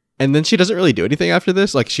 And then she doesn't really do anything after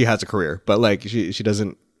this. Like, she has a career, but like she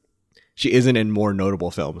isn't in more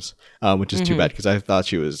notable films, which is too bad, because I thought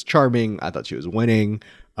she was charming. I thought she was winning,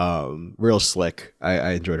 real slick.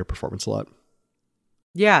 I enjoyed her performance a lot.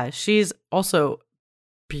 Yeah, she's also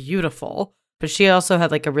beautiful, but she also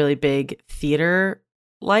had like a really big theater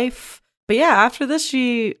life. But yeah, after this,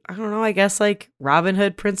 I don't know, I guess like Robin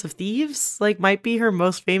Hood, Prince of Thieves, like might be her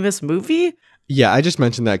most famous movie. Yeah, I just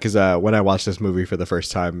mentioned that because when I watched this movie for the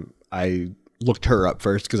first time, I looked her up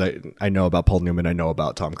first because I know about Paul Newman, I know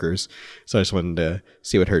about Tom Cruise, so I just wanted to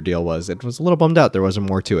see what her deal was. It was a little bummed out there wasn't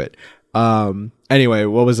more to it. Anyway,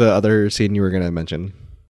 what was the other scene you were gonna mention?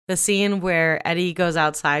 The scene where Eddie goes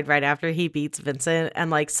outside right after he beats Vincent and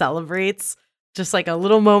like celebrates, just like a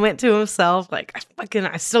little moment to himself, like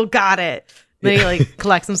I still got it. Then he like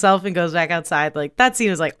collects himself and goes back outside. Like that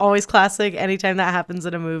scene is like always classic anytime that happens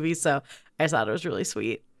in a movie. So I just thought it was really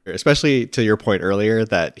sweet. Especially to your point earlier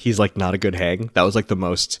that he's like not a good hang. That was like the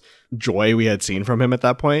most joy we had seen from him at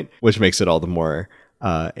that point, which makes it all the more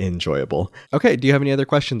enjoyable. Okay, do you have any other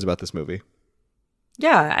questions about this movie?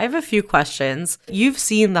 Yeah, I have a few questions. You've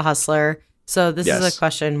seen The Hustler, so this is a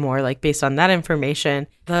question more like based on that information.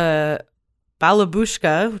 The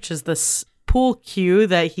Balabushka, which is this pool cue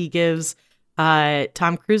that he gives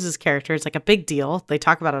Tom Cruise's character, it's like a big deal. They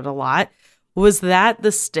talk about it a lot. Was that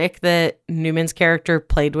the stick that Newman's character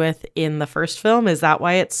played with in the first film? Is that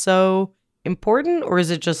why it's so important? Or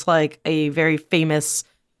is it just like a very famous,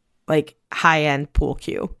 like high-end pool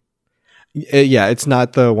cue? Yeah, it's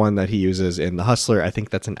not the one that he uses in The Hustler. I think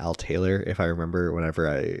that's an Al Taylor, if I remember whenever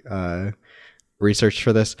I researched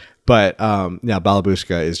for this. But yeah,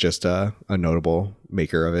 Balabushka is just a notable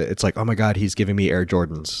maker of it. It's like, oh my God, he's giving me Air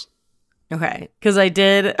Jordans. Okay, because I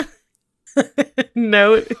did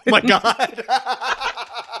note. Oh my God.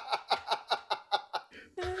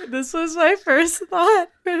 This was my first thought.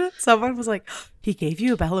 Someone was like, he gave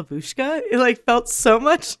you a Balabushka? It like felt so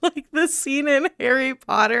much like the scene in Harry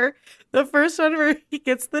Potter. The first one where he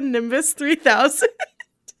gets the Nimbus 3000.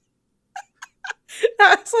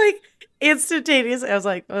 I was like instantaneous. I was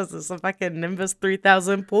like, oh, is this a fucking Nimbus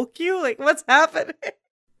 3000 pool cue? Like, what's happening?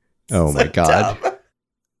 Oh my God. Dumb.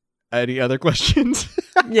 Any other questions?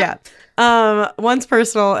 Yeah. One's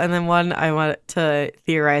personal and then one I want to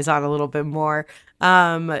theorize on a little bit more.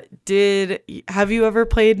 Have you ever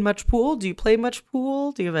played much pool? Do you play much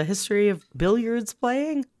pool? Do you have a history of billiards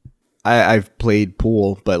playing? I've played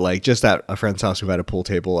pool, but like just at a friend's house who had a pool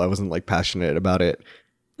table. I wasn't like passionate about it.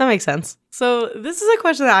 That makes sense. So this is a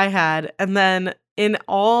question that I had, and then in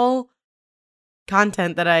all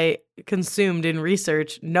content that I consumed in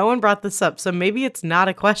research, no one brought this up, so maybe it's not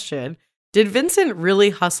a question. Did Vincent really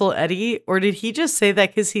hustle Eddie, or did he just say that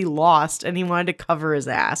because he lost and he wanted to cover his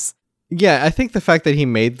ass? Yeah, I think the fact that he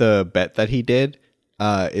made the bet that he did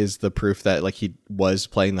is the proof that like he was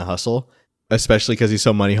playing the hustle, especially because he's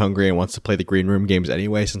so money hungry and wants to play the green room games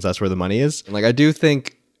anyway, since that's where the money is. And, like, I do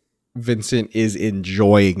think Vincent is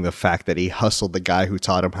enjoying the fact that he hustled the guy who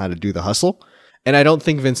taught him how to do the hustle. And I don't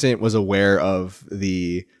think Vincent was aware of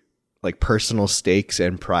the like personal stakes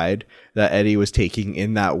and pride that Eddie was taking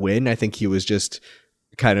in that win. I think he was just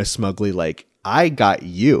kind of smugly like, I got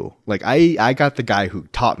you. Like, I got the guy who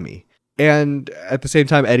taught me. And at the same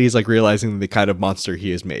time, Eddie's like realizing the kind of monster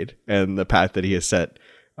he has made and the path that he has set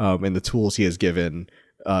and the tools he has given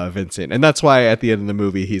Vincent. And that's why at the end of the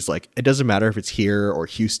movie, he's like, it doesn't matter if it's here or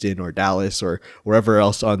Houston or Dallas or wherever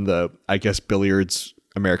else on the, I guess, billiards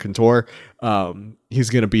American tour, he's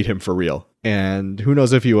going to beat him for real. And who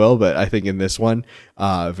knows if he will, but I think in this one,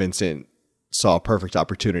 Vincent saw a perfect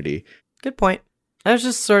opportunity. Good point. That was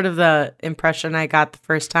just sort of the impression I got the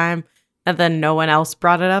first time. And then no one else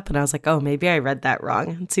brought it up. And I was like, oh, maybe I read that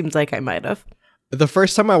wrong. It seems like I might have. The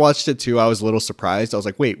first time I watched it too, I was a little surprised. I was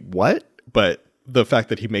like, wait, what? But the fact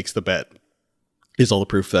that he makes the bet is all the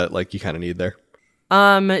proof that like you kind of need there.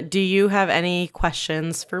 Do you have any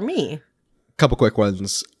questions for me? Couple quick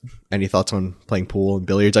ones. Any thoughts on playing pool and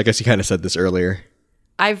billiards? I guess you kind of said this earlier.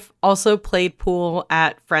 I've also played pool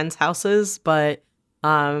at friends' houses, but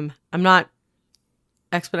I'm not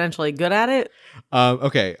exponentially good at it.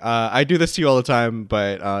 Okay, I do this to you all the time,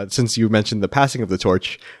 but since you mentioned the passing of the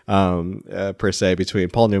torch, per se, between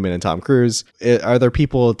Paul Newman and Tom Cruise, are there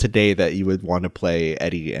people today that you would want to play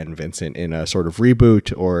Eddie and Vincent in a sort of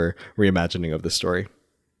reboot or reimagining of the story?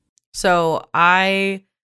 So I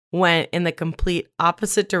went in the complete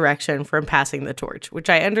opposite direction from passing the torch, which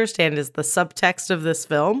I understand is the subtext of this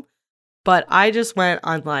film, but I just went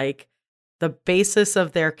on like the basis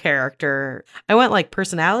of their character. I went like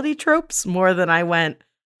personality tropes more than I went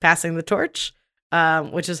passing the torch,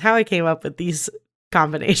 which is how I came up with these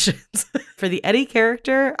combinations. For the Eddie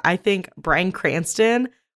character, I think Bryan Cranston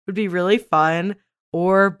would be really fun,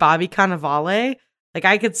 or Bobby Cannavale. Like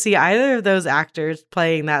I could see either of those actors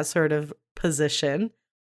playing that sort of position.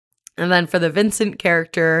 And then for the Vincent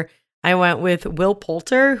character, I went with Will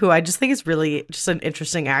Poulter, who I just think is really just an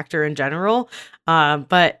interesting actor in general.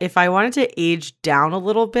 But if I wanted to age down a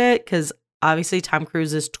little bit, because obviously Tom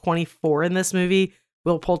Cruise is 24 in this movie,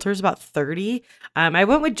 Will Poulter's about 30. I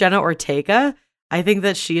went with Jenna Ortega. I think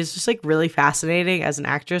that she is just like really fascinating as an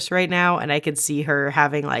actress right now. And I could see her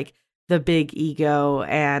having like the big ego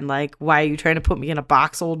and like, why are you trying to put me in a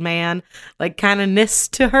box, old man? Like kind of ness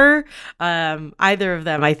to her. Either of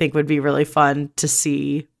them I think would be really fun to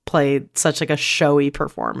see play such like a showy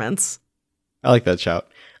performance. I like that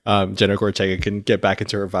shout. Jenna Ortega can get back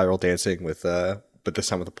into her viral dancing with but this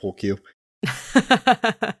time with a pool cue.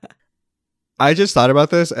 I just thought about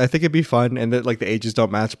this. I think it'd be fun, and that like the ages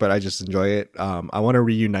don't match, but I just enjoy it. I want to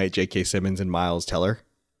reunite J.K. Simmons and Miles Teller.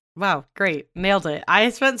 Wow, great. Nailed it. I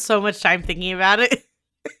spent so much time thinking about it.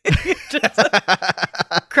 Just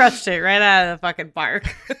crushed it right out of the fucking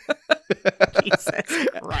park. Jesus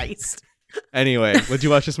Christ. Anyway, would you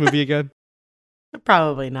watch this movie again?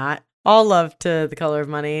 Probably not. All love to The Color of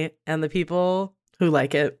Money and the people who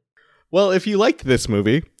like it. Well, if you liked this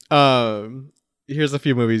movie, here's a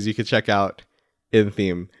few movies you could check out in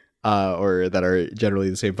theme, or that are generally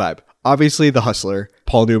the same vibe. Obviously, The Hustler.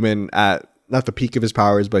 Paul Newman at not the peak of his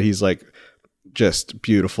powers, but he's like just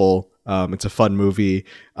beautiful. It's a fun movie.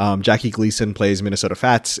 Jackie Gleason plays Minnesota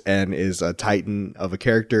Fats and is a titan of a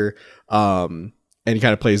character. And he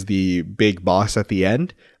kind of plays the big boss at the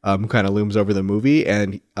end, who kind of looms over the movie.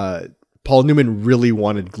 And Paul Newman really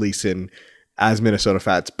wanted Gleason as Minnesota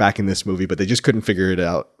Fats back in this movie, but they just couldn't figure it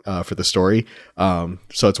out for the story. So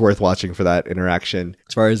it's worth watching for that interaction.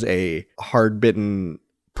 As far as a hard-bitten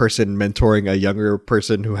person mentoring a younger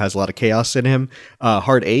person who has a lot of chaos in him,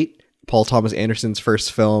 Hard Eight, Paul Thomas Anderson's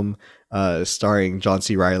first film, starring John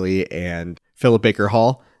C. Reilly and Philip Baker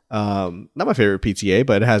Hall. Not my favorite PTA,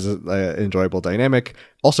 but it has an enjoyable dynamic.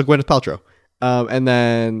 Also Gwyneth Paltrow. And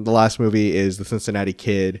then the last movie is The Cincinnati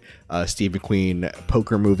Kid, Steve McQueen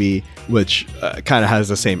poker movie, which kind of has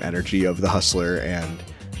the same energy of The Hustler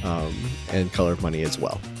and Color of Money as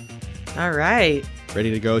well. All right.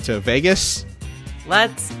 Ready to go to Vegas?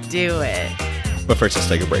 Let's do it. But first, let's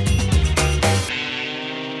take a break.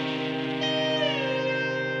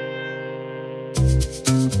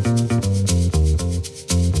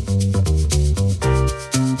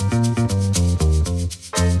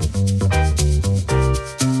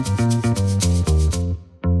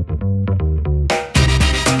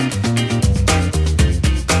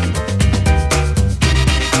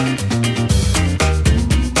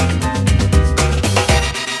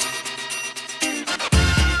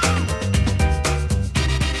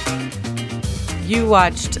 You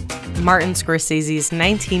watched Martin Scorsese's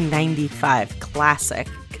 1995 classic,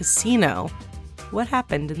 Casino. What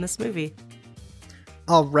happened in this movie?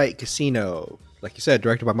 All right, Casino. Like you said,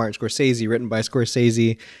 directed by Martin Scorsese, written by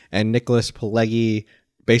Scorsese and Nicholas Pileggi,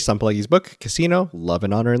 based on Pileggi's book, Casino, Love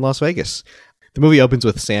and Honor in Las Vegas. The movie opens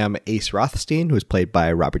with Sam Ace Rothstein, who is played by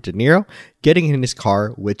Robert De Niro, getting in his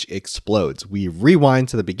car, which explodes. We rewind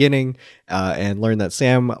to the beginning and learn that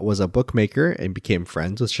Sam was a bookmaker and became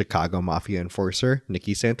friends with Chicago Mafia enforcer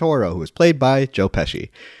Nicky Santoro, who is played by Joe Pesci.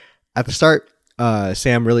 At the start,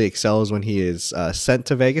 Sam really excels when he is sent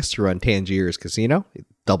to Vegas to run Tangier's Casino. It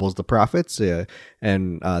doubles the profits,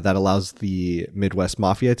 and that allows the Midwest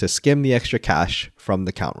Mafia to skim the extra cash from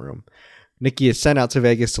the count room. Nicky is sent out to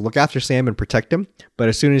Vegas to look after Sam and protect him, but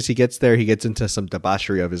as soon as he gets there, he gets into some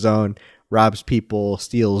debauchery of his own, robs people,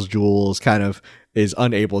 steals jewels, kind of is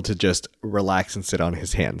unable to just relax and sit on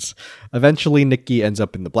his hands. Eventually, Nicky ends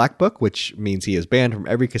up in the Black Book, which means he is banned from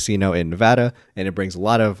every casino in Nevada, and it brings a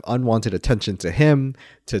lot of unwanted attention to him,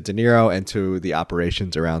 to De Niro, and to the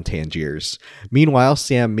operations around Tangiers. Meanwhile,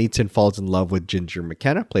 Sam meets and falls in love with Ginger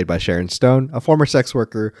McKenna, played by Sharon Stone, a former sex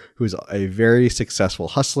worker who's a very successful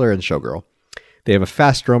hustler and showgirl. They have a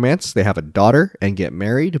fast romance, they have a daughter, and get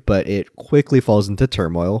married, but it quickly falls into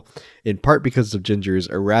turmoil, in part because of Ginger's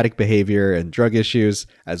erratic behavior and drug issues,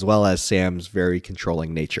 as well as Sam's very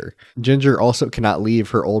controlling nature. Ginger also cannot leave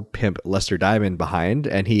her old pimp Lester Diamond behind,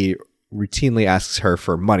 and he routinely asks her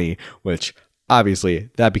for money, which obviously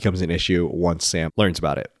that becomes an issue once Sam learns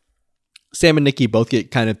about it. Sam and Nicky both get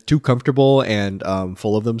kind of too comfortable and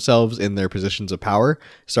full of themselves in their positions of power,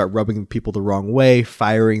 start rubbing people the wrong way,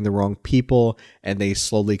 firing the wrong people, and they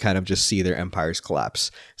slowly kind of just see their empires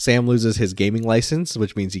collapse. Sam loses his gaming license,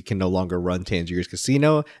 which means he can no longer run Tangier's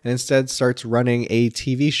casino, and instead starts running a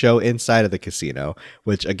TV show inside of the casino,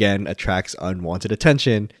 which again attracts unwanted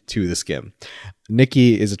attention to the skim.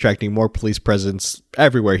 Nicky is attracting more police presence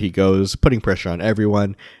everywhere he goes, putting pressure on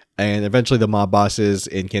everyone. And eventually the mob bosses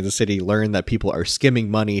in Kansas City learn that people are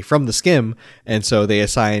skimming money from the skim, and so they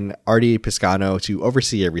assign Artie Piscano to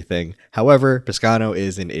oversee everything. However, Piscano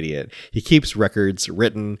is an idiot. He keeps records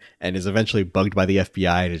written and is eventually bugged by the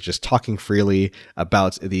FBI and is just talking freely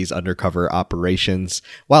about these undercover operations.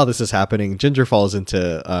 While this is happening, Ginger falls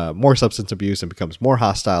into more substance abuse and becomes more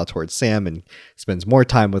hostile towards Sam and spends more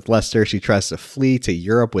time with Lester. She tries to flee to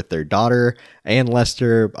Europe with their daughter and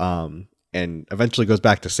Lester, and eventually goes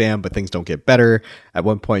back to Sam, but things don't get better. At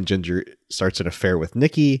one point, Ginger starts an affair with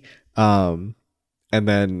Nicky. And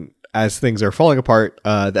then as things are falling apart,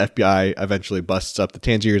 the FBI eventually busts up the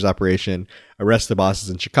Tangiers operation, arrests the bosses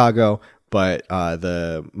in Chicago, but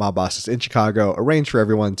the mob bosses in Chicago arrange for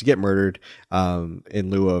everyone to get murdered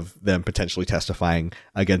in lieu of them potentially testifying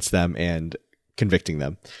against them and convicting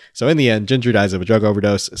them. So in the end, Ginger dies of a drug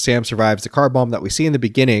overdose. Sam survives the car bomb that we see in the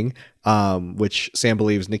beginning, which Sam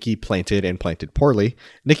believes Nicky planted and planted poorly.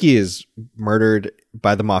 Nicky is murdered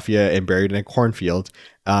by the mafia and buried in a cornfield.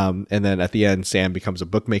 And then at the end, Sam becomes a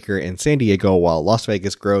bookmaker in San Diego while Las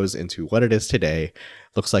Vegas grows into what it is today.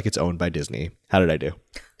 Looks like it's owned by Disney. How did I do?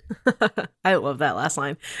 I love that last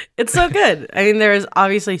line. It's so good. I mean, there is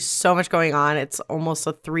obviously so much going on. It's almost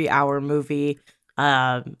a 3-hour movie.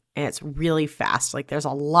 And it's really fast. Like there's a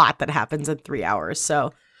lot that happens in 3 hours.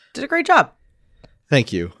 So did a great job.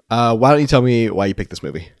 Thank you. Why don't you tell me why you picked this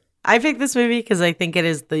movie? I picked this movie because I think it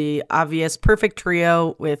is the obvious perfect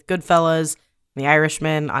trio with Goodfellas and The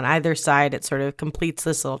Irishman on either side. It sort of completes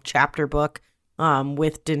this little chapter book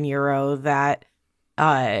with De Niro that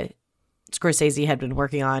Scorsese had been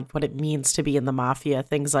working on, what it means to be in the mafia,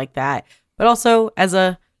 things like that. But also as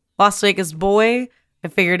a Las Vegas boy, I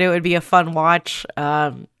figured it would be a fun watch.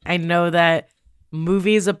 I know that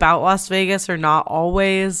movies about Las Vegas are not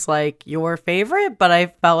always like your favorite, but I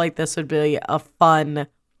felt like this would be a fun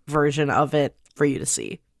version of it for you to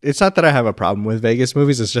see. It's not that I have a problem with Vegas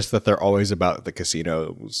movies. It's just that they're always about the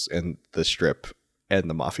casinos and the strip and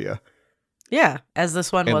the mafia. Yeah, as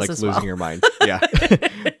this one and was like as losing well. your mind. Yeah.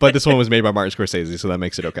 But this one was made by Martin Scorsese, so that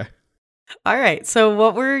makes it okay. All right. So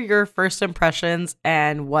what were your first impressions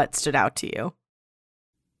and what stood out to you?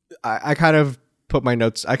 I kind of put my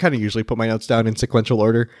notes. I kind of usually put my notes down in sequential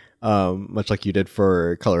order, much like you did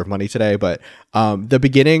for Color of Money today. But the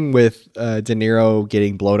beginning with De Niro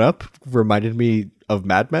getting blown up reminded me of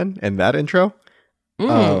Mad Men and that intro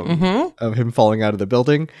of him falling out of the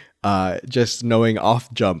building. Just knowing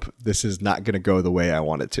off jump, this is not going to go the way I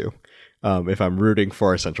want it to. If I'm rooting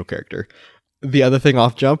for a central character. The other thing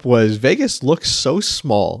off jump was Vegas looks so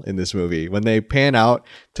small in this movie. When they pan out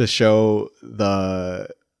to show the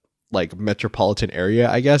like metropolitan area,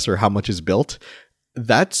 I guess, or how much is built,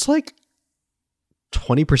 that's like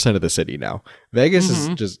 20% of the city now. Vegas is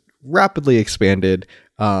just rapidly expanded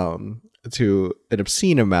to an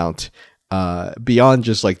obscene amount beyond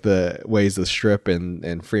just like the ways the Strip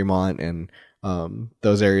and Fremont and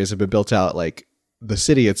those areas have been built out. Like the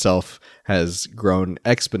city itself has grown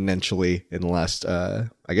exponentially in the last, I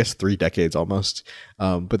guess, 3 decades almost.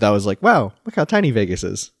 But that was like, wow, look how tiny Vegas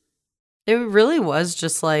is. It really was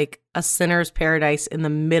just like a sinner's paradise in the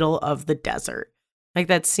middle of the desert. Like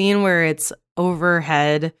that scene where it's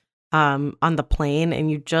overhead on the plane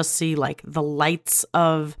and you just see like the lights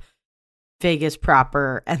of Vegas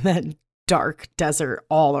proper and then dark desert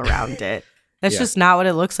all around it. That's just not what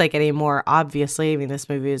it looks like anymore, obviously. I mean, this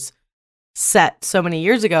movie is set so many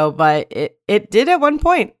years ago, but it did at one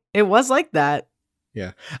point. It was like that.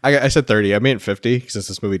 Yeah. I said 30. I meant 50 since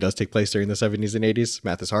this movie does take place during the 70s and 80s.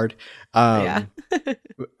 Math is hard. Yeah.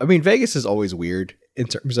 I mean, Vegas is always weird in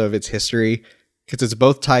terms of its history because it's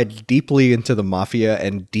both tied deeply into the mafia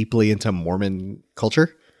and deeply into Mormon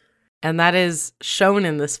culture. And that is shown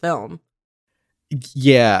in this film.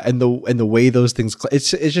 Yeah, and the way those things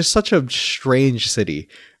it's just such a strange city.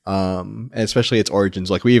 And especially its origins.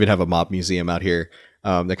 Like we even have a mob museum out here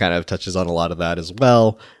that kind of touches on a lot of that as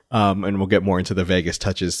well. And we'll get more into the Vegas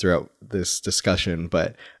touches throughout this discussion,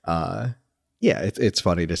 but yeah, it's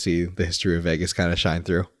funny to see the history of Vegas kind of shine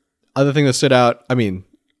through. Other thing that stood out, I mean,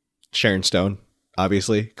 Sharon Stone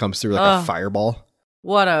obviously comes through like a fireball.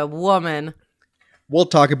 What a woman. We'll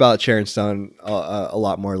talk about Sharon Stone a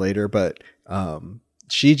lot more later, but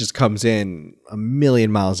she just comes in a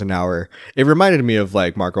million miles an hour. It reminded me of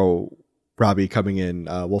like Margot Robbie coming in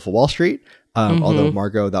Wolf of Wall Street. Although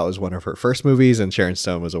Margot, that was one of her first movies, and Sharon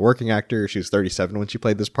Stone was a working actor. She was 37 when she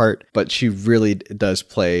played this part, but she really does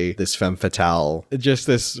play this femme fatale, just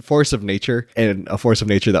this force of nature, and a force of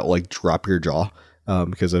nature that will like drop your jaw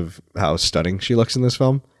because of how stunning she looks in this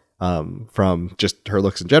film. From just her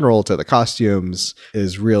looks in general to the costumes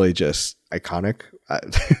is really just iconic,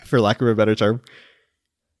 for lack of a better term.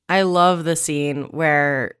 I love the scene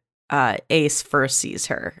where Ace first sees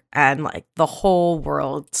her and like the whole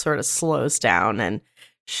world sort of slows down and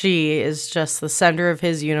she is just the center of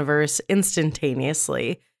his universe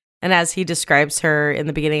instantaneously. And as he describes her in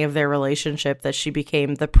the beginning of their relationship, that she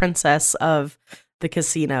became the princess of the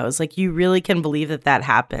casinos, like you really can believe that that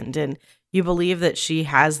happened. And you believe that she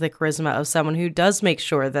has the charisma of someone who does make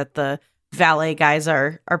sure that the valet guys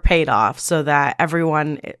are paid off so that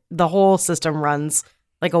everyone, the whole system runs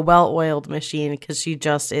like a well-oiled machine, because she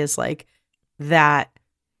just is like that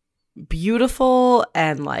beautiful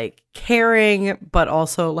and like caring, but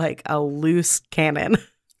also like a loose cannon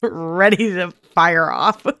ready to fire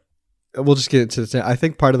off. We'll just get into this. I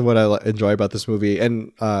think part of what I enjoy about this movie,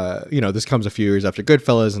 and this comes a few years after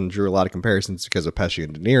Goodfellas and drew a lot of comparisons because of Pesci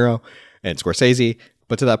and De Niro and Scorsese,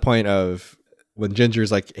 but to that point of when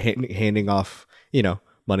Ginger's like handing off,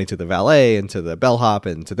 money to the valet and to the bellhop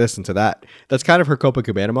and to this and to that. That's kind of her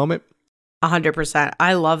Copacabana moment. 100%.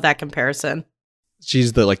 I love that comparison.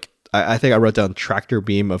 She's the I think I wrote down tractor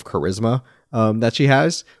beam of charisma that she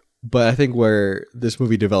has. But I think where this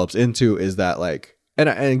movie develops into is that like,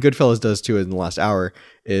 and Goodfellas does too in the last hour,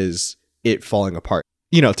 is it falling apart.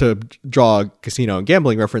 To draw a casino and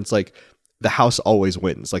gambling reference, like the house always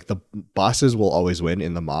wins. Like the bosses will always win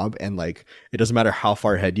in the mob, and like it doesn't matter how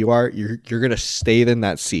far ahead you are, you're gonna stay in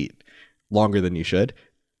that seat longer than you should,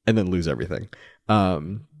 and then lose everything.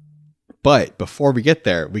 But before we get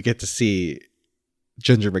there, we get to see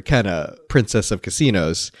Ginger McKenna, Princess of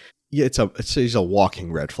Casinos. Yeah, she's a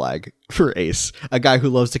walking red flag for Ace, a guy who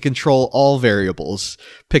loves to control all variables,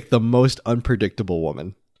 pick the most unpredictable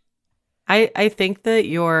woman. I think that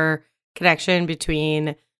your connection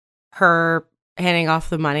between her handing off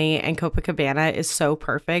the money and Copacabana is so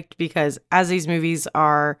perfect, because as these movies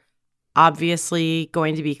are obviously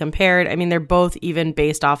going to be compared, I mean, they're both even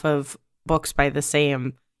based off of books by the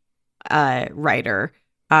same writer.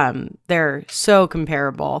 They're so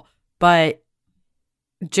comparable, but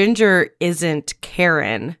Ginger isn't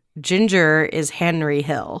Karen. Ginger is Henry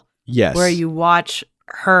Hill. Yes. Where you watch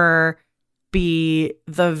her be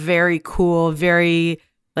the very cool, very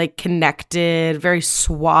like connected, very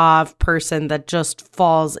suave person that just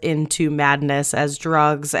falls into madness as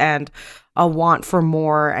drugs and a want for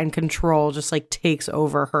more and control just like takes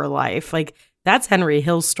over her life. Like that's Henry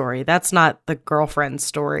Hill's story. That's not the girlfriend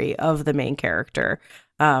story of the main character,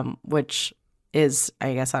 which is,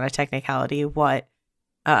 I guess, on a technicality, what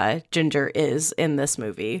Ginger is in this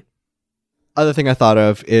movie. Other thing I thought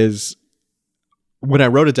of is when I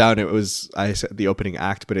wrote it down, I said the opening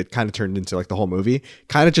act, but it kind of turned into like the whole movie.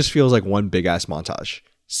 Kind of just feels like one big ass montage,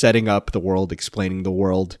 setting up the world, explaining the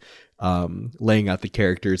world, laying out the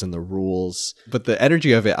characters and the rules. But the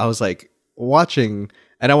energy of it, I was like watching,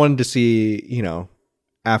 and I wanted to see,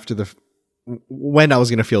 after when I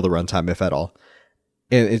was going to feel the runtime, if at all.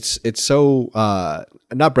 And it's so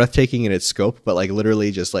not breathtaking in its scope, but like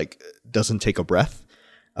literally just like doesn't take a breath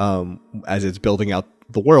as it's building out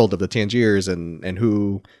the world of the Tangiers and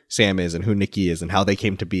who Sam is and who Nikki is and how they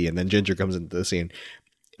came to be, and then Ginger comes into the scene.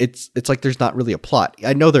 It's like there's not really a plot.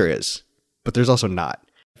 I know there is, but there's also not.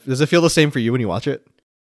 Does it feel the same for you when you watch it?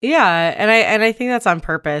 Yeah, and I think that's on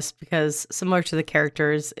purpose, because similar to the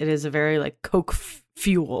characters, it is a very like Coke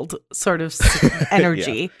fueled sort of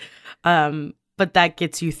energy. Yeah. But that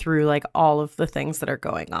gets you through like all of the things that are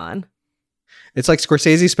going on. It's like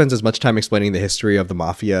Scorsese spends as much time explaining the history of the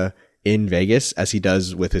mafia in Vegas as he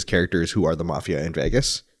does with his characters who are the mafia in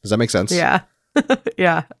Vegas. Does that make sense? Yeah.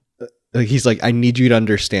 Yeah. Like, he's like, I need you to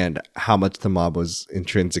understand how much the mob was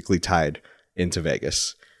intrinsically tied into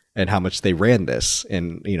Vegas and how much they ran this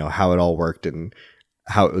and, you know, how it all worked and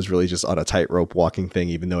how it was really just on a tightrope walking thing,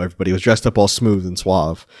 even though everybody was dressed up all smooth and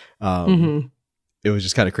suave. It was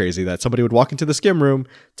just kind of crazy that somebody would walk into the skim room,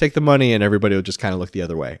 take the money, and everybody would just kind of look the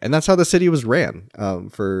other way. And that's how the city was ran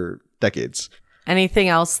for decades. Anything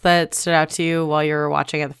else that stood out to you while you were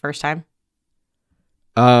watching it the first time?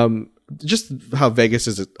 Just how Vegas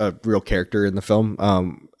is a real character in the film.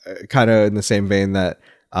 Kind of in the same vein that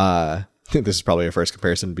this is probably a first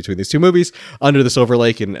comparison between these two movies. Under the Silver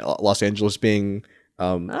Lake and Los Angeles being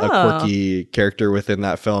a quirky character within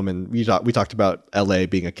that film. And we talked about LA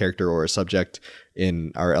being a character or a subject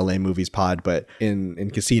in our LA movies pod, but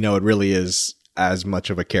in Casino, it really is as much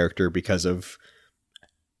of a character because of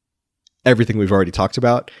everything we've already talked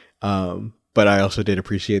about. But I also did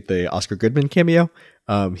appreciate the Oscar Goodman cameo.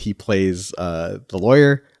 He plays the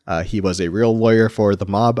lawyer. He was a real lawyer for the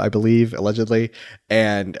mob, I believe, allegedly.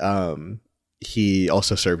 And he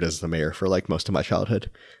also served as the mayor for like most of my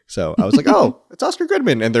childhood. So I was like, oh, it's Oscar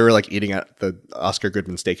Goodman. And they were like eating at the Oscar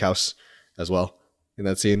Goodman steakhouse as well in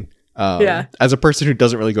that scene. As a person who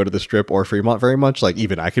doesn't really go to the Strip or Fremont very much, like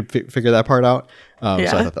even I could figure that part out. So I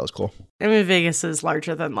thought that was cool. I mean, Vegas is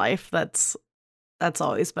larger than life. That's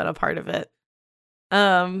always been a part of it.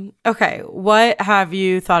 Okay, what have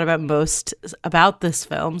you thought about most about this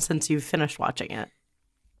film since you've finished watching it?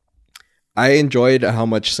 I enjoyed how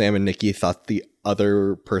much Sam and Nikki thought the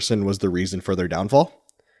other person was the reason for their downfall.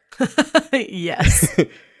 Yes.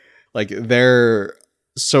 Like, they're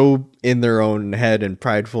so in their own head and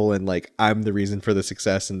prideful and like, I'm the reason for the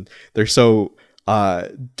success. And they're so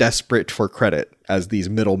desperate for credit as these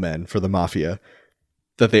middlemen for the mafia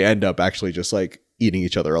that they end up actually just like eating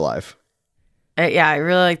each other alive. Yeah, I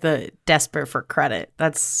really like the desperate for credit.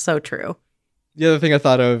 That's so true. The other thing I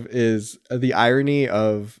thought of is the irony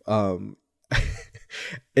of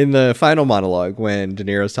in the final monologue when De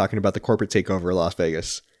Niro's talking about the corporate takeover of Las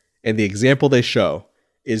Vegas, and the example they show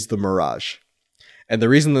is the Mirage. And the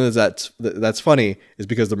reason that's funny is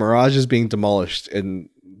because the Mirage is being demolished in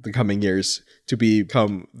the coming years to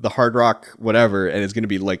become the Hard Rock whatever, and it's going to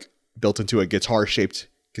be like built into a guitar-shaped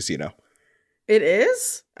casino. It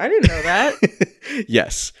is? I didn't know that.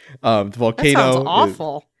 Yes. The volcano that sounds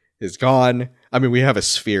awful. Is gone. I mean, we have a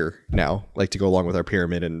sphere now, like to go along with our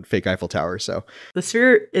pyramid and fake Eiffel Tower. So the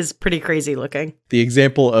sphere is pretty crazy looking. The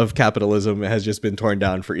example of capitalism has just been torn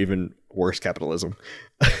down for even worse capitalism.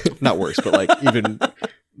 Not worse, but like even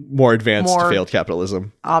more advanced failed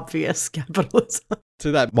capitalism. Obvious capitalism.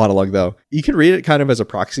 To that monologue, though, you can read it kind of as a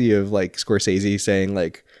proxy of like Scorsese saying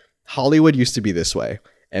like, Hollywood used to be this way.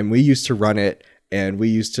 And we used to run it, and we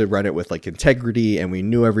used to run it with like integrity, and we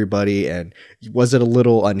knew everybody. And was it a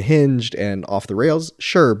little unhinged and off the rails?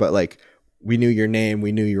 Sure, but like we knew your name,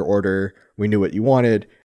 we knew your order, we knew what you wanted.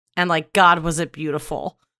 And like, God, was it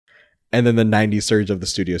beautiful. And then the 90s surge of the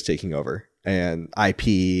studios taking over, and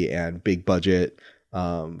IP and big budget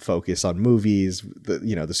focus on movies. The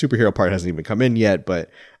superhero part hasn't even come in yet, but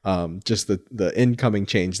just the incoming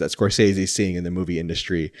change that Scorsese's seeing in the movie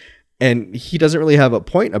industry. And he doesn't really have a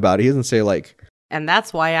point about it. He doesn't say like, and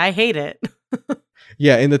that's why I hate it.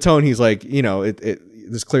 Yeah, in the tone, he's like,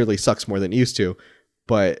 this clearly sucks more than it used to.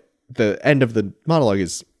 But the end of the monologue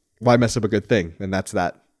is, why mess up a good thing? And that's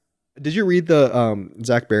that. Did you read the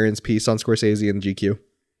Zach Baron's piece on Scorsese in GQ?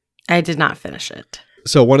 I did not finish it.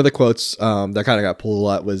 So one of the quotes that kind of got pulled a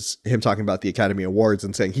lot was him talking about the Academy Awards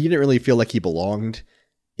and saying he didn't really feel like he belonged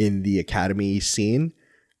in the Academy scene,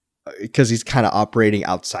 because he's kind of operating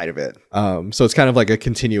outside of it. So it's kind of like a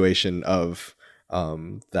continuation of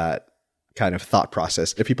that kind of thought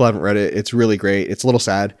process. If people haven't read it, it's really great. It's a little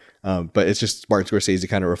sad, but it's just Martin Scorsese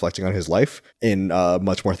kind of reflecting on his life in a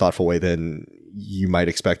much more thoughtful way than you might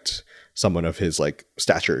expect someone of his like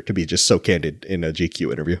stature to be just so candid in a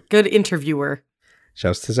GQ interview. Good interviewer.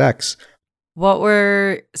 Shouts to Zach's. What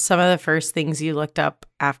were some of the first things you looked up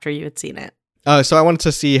after you had seen it? So I wanted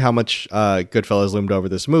to see how much Goodfellas loomed over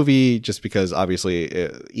this movie, just because obviously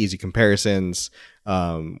easy comparisons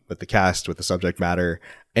with the cast, with the subject matter.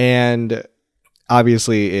 And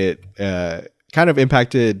obviously it kind of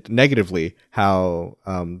impacted negatively how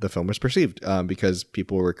the film was perceived, because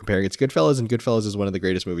people were comparing it to Goodfellas, and Goodfellas is one of the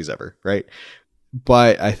greatest movies ever, right?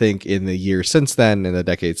 But I think in the years since then, in the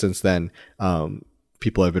decades since then,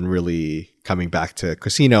 people have been really coming back to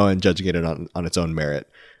Casino and judging it on its own merit.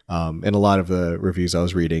 In a lot of the reviews I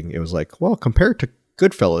was reading, it was like, well, compared to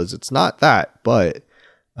Goodfellas, it's not that, but,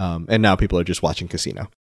 and now people are just watching Casino.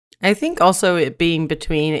 I think also it being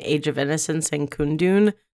between Age of Innocence and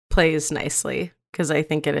Kundun plays nicely because I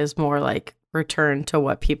think it is more like return to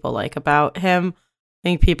what people like about him. I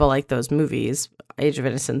think people like those movies, Age of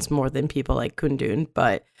Innocence, more than people like Kundun.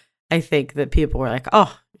 But I think that people were like,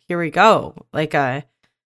 "Oh, here we go!" Like a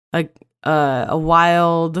a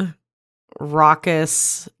wild,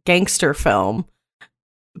 raucous gangster film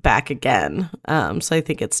back again. So I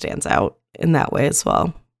think it stands out in that way as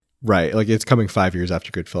well. Right. Like it's coming 5 years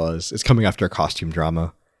after Goodfellas. It's coming after a costume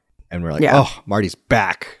drama. And we're like, Yeah. oh, Marty's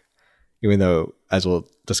back. Even though, as we'll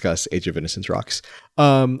discuss, Age of Innocence rocks.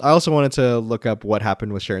 I also wanted to look up what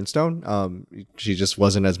happened with Sharon Stone. She just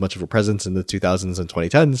wasn't as much of a presence in the 2000s and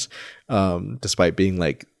 2010s, despite being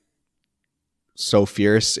like so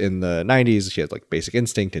fierce in the 90s. She had like Basic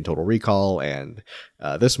Instinct and Total Recall and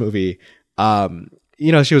this movie.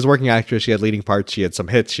 She was a working actress. She had leading parts. She had some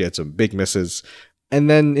hits. She had some big misses. And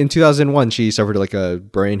then in 2001, she suffered like a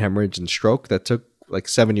brain hemorrhage and stroke that took like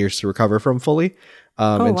 7 years to recover from fully.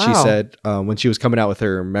 And wow. she said when she was coming out with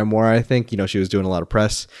her memoir, I think, she was doing a lot of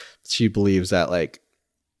press. She believes that like,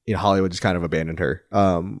 Hollywood just kind of abandoned her.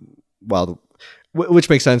 Which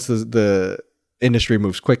makes sense. The industry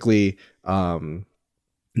moves quickly.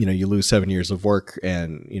 You lose 7 years of work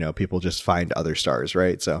and, people just find other stars,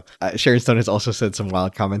 right? So Sharon Stone has also said some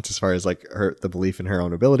wild comments as far as like the belief in her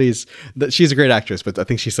own abilities. That she's a great actress, but I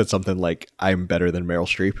think she said something like, I'm better than Meryl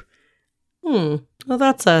Streep. Well,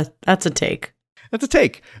 that's a take. That's a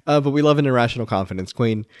take. But we love an irrational confidence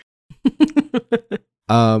queen.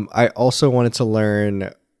 I also wanted to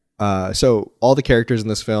learn, so all the characters in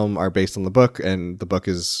this film are based on the book, and the book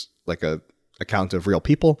is like a account of real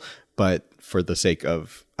people, but for the sake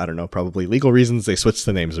of, I don't know, probably legal reasons, they switched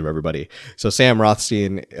the names of everybody. So Sam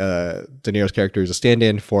Rothstein, De Niro's character, is a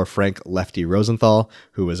stand-in for Frank Lefty Rosenthal,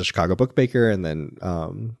 who was a Chicago bookmaker and then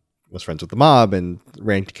was friends with the mob and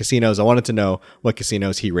ran casinos. I wanted to know what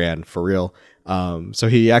casinos he ran for real. So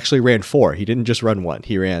he actually ran 4. He didn't just run 1.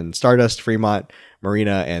 He ran Stardust, Fremont,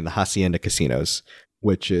 Marina, and the Hacienda casinos,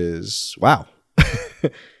 which is, wow.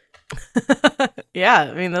 Yeah,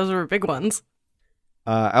 I mean, those were big ones.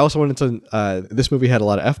 I also wanted to, this movie had a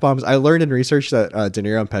lot of F-bombs. I learned in research that De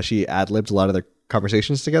Niro and Pesci ad-libbed a lot of their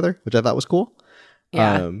conversations together, which I thought was cool.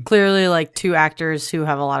 Yeah, clearly like two actors who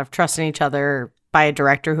have a lot of trust in each other by a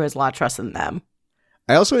director who has a lot of trust in them.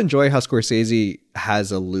 I also enjoy how Scorsese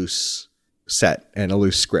has a loose set and a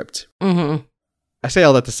loose script. Mm-hmm. I say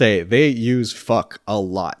all that to say they use fuck a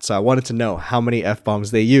lot. So I wanted to know how many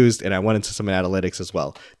F-bombs they used, and I went into some analytics as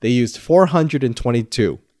well. They used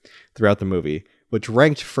 422 throughout the movie, which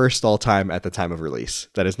ranked first all time at the time of release.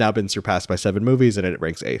 That has now been surpassed by 7 movies, and it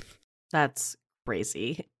ranks 8th. That's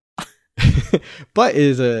crazy. But it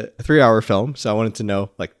is a 3-hour film, so I wanted to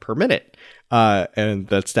know, like, per minute. And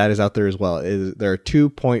that stat is out there as well. There are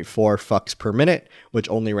 2.4 fucks per minute, which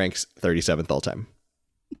only ranks 37th all time.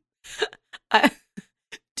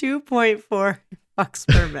 2.4 fucks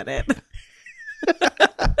per minute.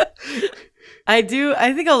 I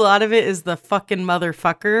think a lot of it is the fucking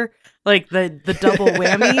motherfucker. Like the double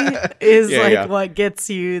whammy is what gets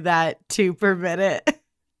you that 2 per minute.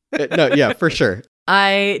 No, yeah, for sure.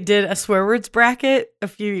 I did a swear words bracket a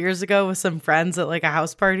few years ago with some friends at like a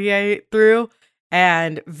house party I threw.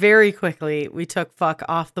 And very quickly we took fuck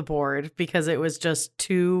off the board because it was just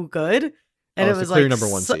too good. And it was clear like number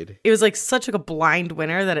 1 seed. It was like such a blind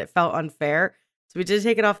winner that it felt unfair. So we did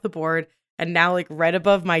take it off the board. And now like right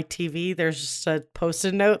above my TV, there's just a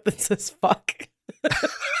post-it note that says fuck.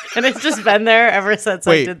 And it's just been there ever since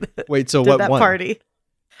I did that what won? Party.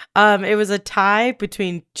 It was a tie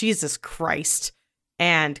between Jesus Christ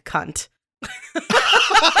and cunt.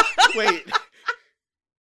 Wait.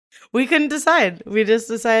 We couldn't decide. We just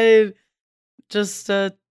decided it's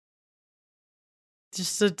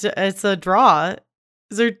a draw.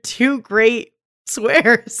 These are 2 great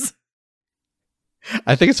swears.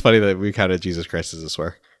 I think it's funny that we counted Jesus Christ as a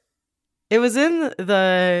swear. It was in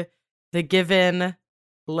the given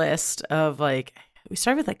list of like, we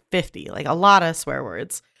started with like 50, like a lot of swear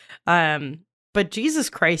words. But Jesus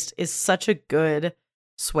Christ is such a good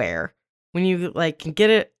swear. When you like can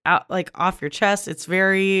get it out like off your chest, it's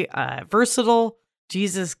very versatile.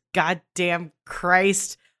 Jesus goddamn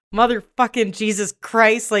Christ, motherfucking Jesus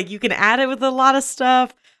Christ. Like you can add it with a lot of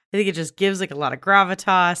stuff. I think it just gives like a lot of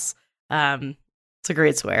gravitas. It's a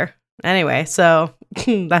great swear. Anyway, so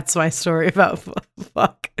that's my story about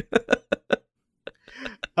fuck.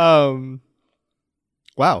 Wow,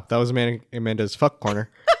 that was Amanda's fuck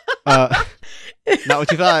corner. Not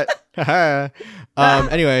what you thought.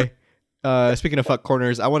 Anyway, speaking of fuck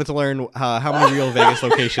corners, I wanted to learn how many real Vegas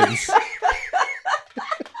locations.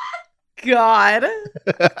 God.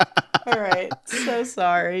 All right. So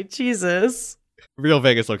sorry. Jesus. Real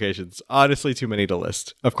Vegas locations. Honestly, too many to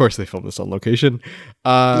list. Of course, they filmed this on location.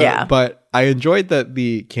 Yeah. But I enjoyed that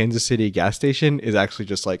the Kansas City gas station is actually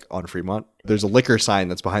just like on Fremont. There's a liquor sign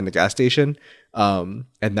that's behind the gas station. And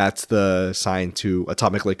that's the sign to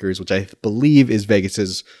Atomic Liquors, which I believe is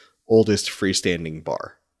Vegas's oldest freestanding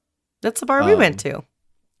bar. That's the bar we went to.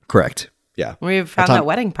 Correct. Yeah. We found that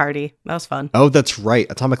wedding party. That was fun. Oh, that's right.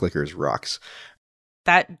 Atomic Liquors rocks.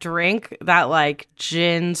 That drink, that like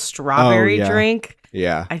gin strawberry drink.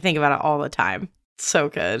 Yeah. I think about it all the time. So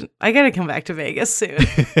good. I got to come back to Vegas soon.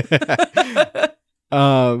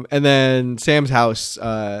 And then Sam's house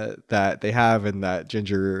that they have and that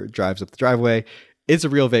Ginger drives up the driveway. It's a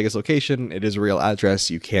real Vegas location. It is a real address.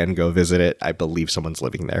 You can go visit it. I believe someone's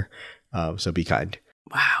living there. So be kind.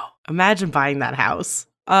 Wow. Imagine buying that house.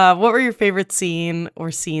 What were your favorite scene or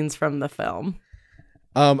scenes from the film?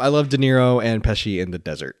 I love De Niro and Pesci in the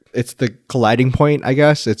desert. It's the colliding point, I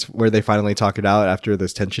guess. It's where they finally talk it out after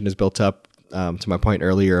this tension is built up. To my point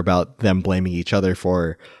earlier about them blaming each other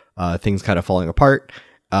for things kind of falling apart.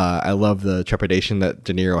 I love the trepidation that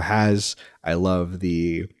De Niro has. I love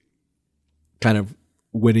the kind of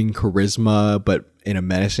winning charisma, but in a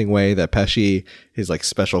menacing way that Pesci, his like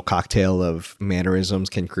special cocktail of mannerisms,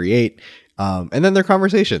 can create. And then their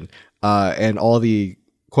conversation and all the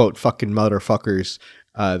quote fucking motherfuckers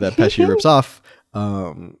that Pesci rips off.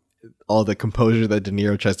 All the composure that De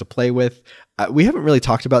Niro tries to play with. We haven't really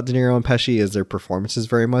talked about De Niro and Pesci as their performances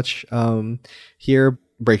very much here.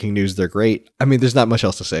 Breaking news, they're great. I mean, there's not much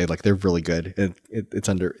else to say. Like, they're really good. It's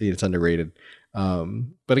underrated.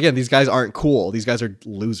 But again, these guys aren't cool. These guys are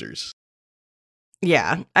losers.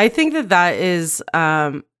 Yeah, I think that is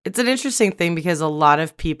it's an interesting thing because a lot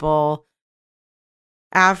of people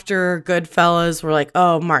after Goodfellas were like,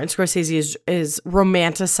 oh, Martin Scorsese is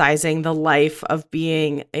romanticizing the life of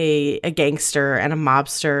being a gangster and a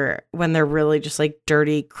mobster when they're really just like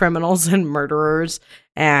dirty criminals and murderers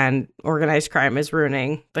and organized crime is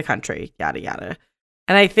ruining the country, yada, yada.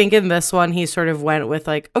 And I think in this one, he sort of went with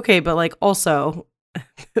like, okay, but like also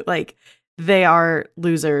like they are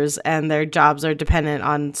losers and their jobs are dependent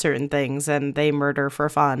on certain things and they murder for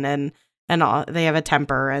fun and all, they have a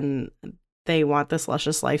temper and they want this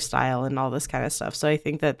luscious lifestyle and all this kind of stuff. So I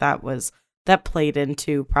think that played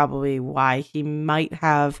into probably why he might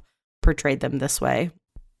have portrayed them this way.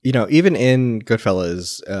 You know, even in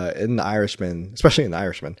Goodfellas, in The Irishman, especially in The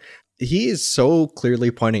Irishman, he is so clearly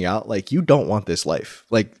pointing out, like, you don't want this life.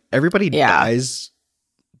 Like, everybody dies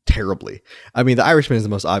terribly. I mean, The Irishman is the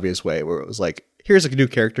most obvious way where it was like, here's a new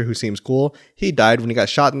character who seems cool. He died when he got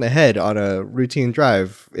shot in the head on a routine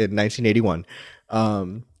drive in 1981.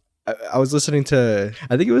 I was listening to,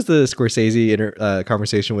 I think it was the Scorsese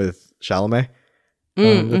conversation with Chalamet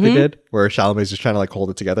that they did, where Chalamet's just trying to like hold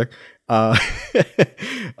it together. But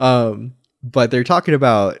they're talking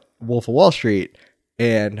about Wolf of Wall Street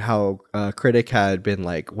and how a critic had been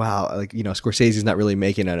like, wow, like, you know, Scorsese's not really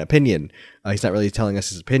making an opinion. He's not really telling us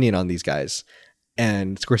his opinion on these guys.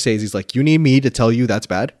 And Scorsese's like, you need me to tell you that's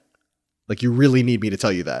bad? Like, you really need me to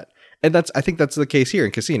tell you that? And I think that's the case here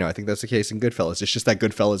in Casino. I think that's the case in Goodfellas. It's just that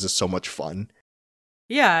Goodfellas is so much fun.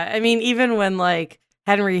 Yeah, I mean, even when like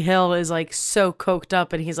Henry Hill is like so coked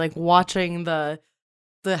up and he's like watching the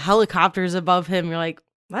helicopters above him, you're like,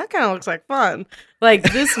 that kind of looks like fun. Like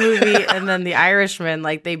this movie and then The Irishman,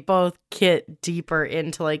 like they both get deeper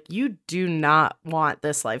into like, you do not want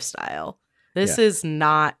this lifestyle. This is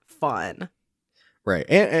not fun. Right.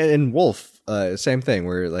 And Wolf, same thing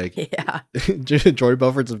where like, Jordan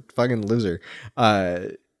Belfort's a fucking loser.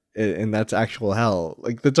 And that's actual hell.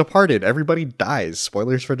 Like The Departed, everybody dies.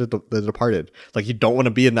 Spoilers for The Departed. Like, you don't want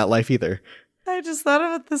to be in that life either. I just thought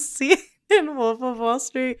about the scene in Wolf of Wall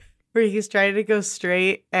Street where he's trying to go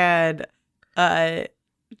straight and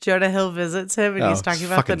Jonah Hill visits him and he's talking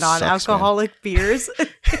about the non-alcoholic beers.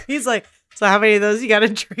 He's like, so how many of those you got to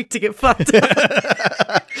drink to get fucked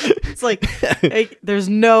up? It's like, there's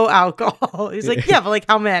no alcohol. He's like, yeah, but like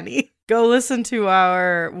how many? Go listen to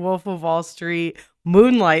our Wolf of Wall Street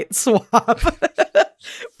Moonlight swap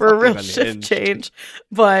for a real shift change.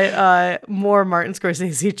 But more Martin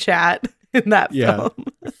Scorsese chat in that film.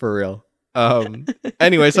 For real.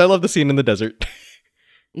 Anyway, so I love the scene in the desert.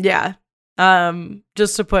 Yeah.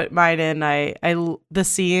 Just to put mine in, I the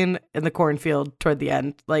scene in the cornfield toward the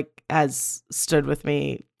end, like, has stood with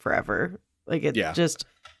me forever. Like,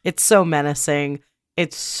 it's so menacing.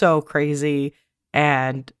 It's so crazy.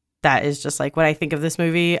 And that is just like, when I think of this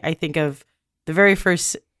movie, I think of the very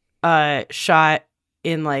first shot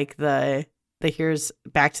in like the here's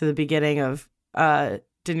back to the beginning of De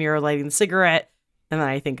Niro lighting the cigarette. And then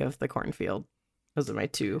I think of the cornfield. Those are my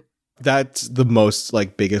two. That's the most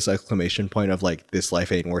like biggest exclamation point of like this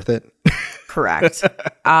life ain't worth it. Correct.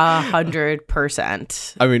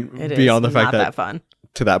 100%. I mean, It beyond is the fact not that fun.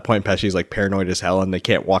 to that point, Pesci's like paranoid as hell and they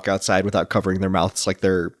can't walk outside without covering their mouths like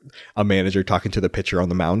they're a manager talking to the pitcher on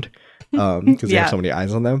the mound because they have so many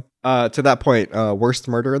eyes on them. To that point, worst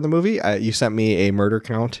murder in the movie. You sent me a murder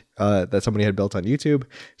count that somebody had built on YouTube.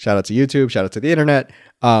 Shout out to YouTube. Shout out to the internet.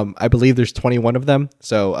 I believe there's 21 of them.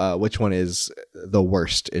 So which one is the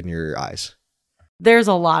worst in your eyes? There's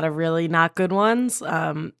a lot of really not good ones.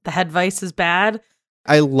 The head vice is bad.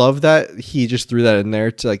 I love that he just threw that in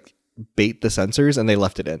there to like bait the censors and they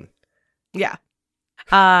left it in. Yeah.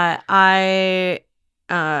 I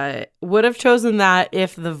would have chosen that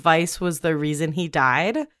if the vice was the reason he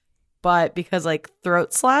died, but because like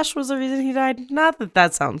throat slash was the reason he died, not that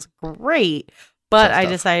that sounds great, but I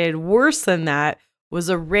decided worse than that was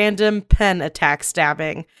a random pen attack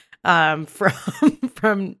stabbing from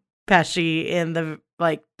Pesci in the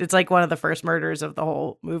like it's like one of the first murders of the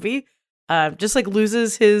whole movie. Just like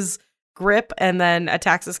loses his grip and then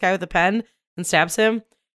attacks this guy with a pen and stabs him.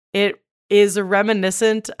 It is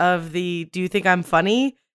reminiscent of the "Do you think I'm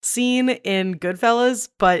funny?" scene in Goodfellas,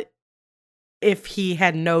 but if he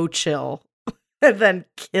had no chill and then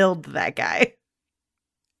killed that guy.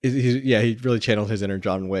 He really channeled his inner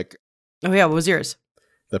John Wick. Oh yeah, what was yours?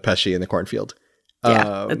 The Pesci in the cornfield.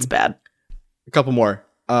 Yeah, it's bad. A couple more.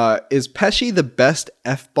 Is Pesci the best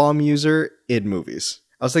F-bomb user in movies?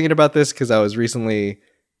 I was thinking about this because I was recently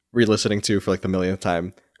re-listening to, for like the millionth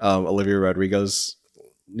time, Olivia Rodrigo's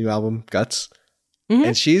new album, Guts. Mm-hmm.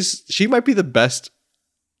 And she might be the best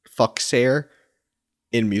fuck sayer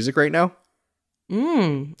in music right now.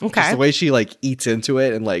 Okay. Just the way she like eats into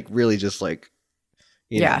it and like really just like,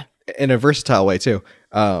 you know, in a versatile way too.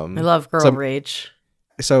 I love girl rage.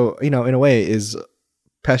 So, you know, in a way, is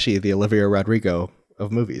Pesci the Olivia Rodrigo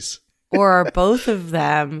of movies? Or both of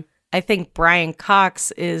them. I think Brian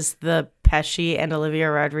Cox is the Pesci and Olivia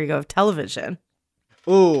Rodrigo of television.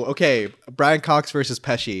 Oh, okay. Brian Cox versus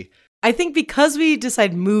Pesci. I think because we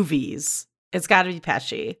decide movies, it's got to be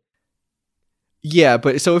Pesci. Yeah,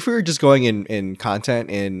 but so if we were just going in content,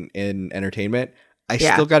 in entertainment, I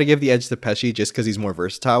still got to give the edge to Pesci just because he's more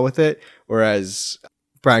versatile with it. Whereas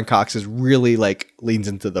Brian Cox is really like leans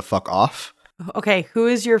into the fuck off. Okay, who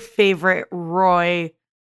is your favorite Roy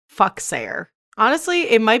fuck sayer? Honestly,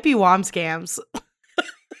 it might be Womscams.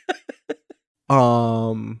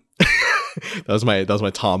 That was my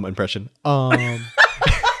Tom impression. That's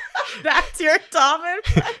your Tom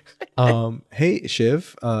impression. Hey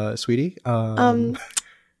Shiv, sweetie. Siobhan,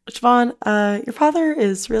 your father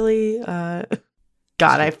is really God,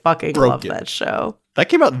 I fucking love that show. That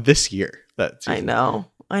came out this year. That season.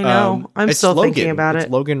 I know. I'm still Logan. Thinking about it.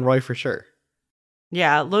 It's Logan Roy for sure.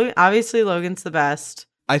 Yeah, obviously Logan's the best.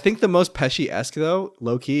 I think the most Pesci-esque though,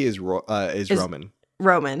 low key, is Roman.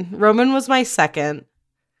 Roman was my second.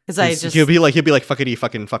 Because he'll be like fuckity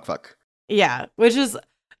fucking fuck. Yeah, which is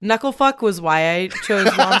knuckle fuck was why I chose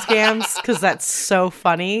Womscams because that's so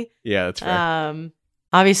funny. Yeah, that's fair.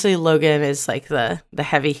 Obviously Logan is like the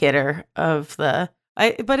heavy hitter of the.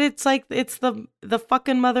 But it's like it's the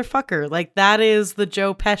fucking motherfucker. Like that is the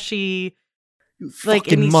Joe Pesci. Like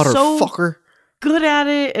fucking and he's motherfucker. So good at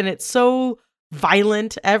it, and it's so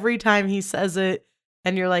violent every time he says it,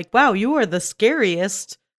 and you're like, wow, you are the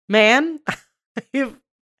scariest man I've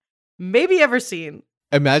maybe ever seen.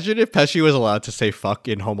 Imagine if Pesci was allowed to say fuck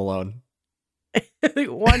in Home Alone.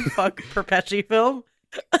 One fuck per Pesci film.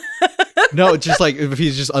 No, just like if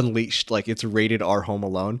he's just unleashed, like it's rated R Home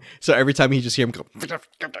Alone. So every time he just hear him go,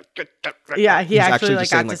 yeah, he actually like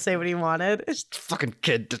got to say what he wanted. This fucking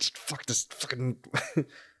kid, just fuck this fucking.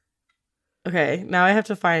 Okay, now I have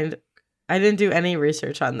to find. I didn't do any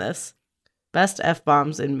research on this. Best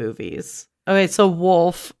F-bombs in movies. Okay, so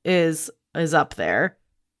Wolf is up there.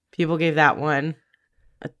 People gave that one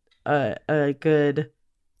a good.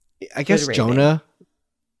 I guess good Jonah.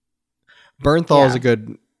 Bernthal is a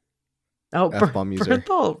good F-bomb user.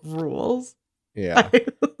 Bernthal rules. Yeah.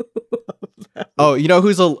 Oh, you know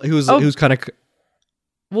who's kind of.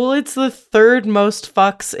 Well, it's the third most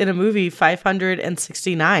fucks in a movie,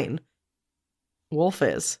 569. Wolf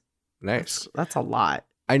is. Nice. That's a lot.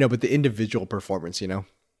 I know, but the individual performance, you know,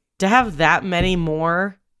 to have that many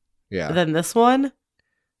more, than this one.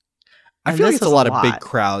 I feel like it's a lot of big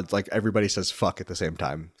crowds. Like everybody says "fuck" at the same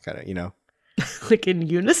time, kind of, you know, like in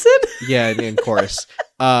unison. Yeah, in chorus.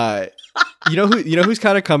 You know who's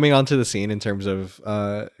kind of coming onto the scene in terms of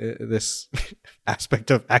this aspect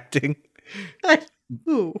of acting.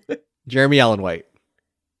 Who? Jeremy Allen White.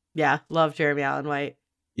 Yeah, love Jeremy Allen White.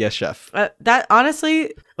 Yes, chef. That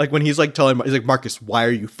honestly, Like when he's like he's like, Marcus, why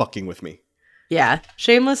are you fucking with me? yeah,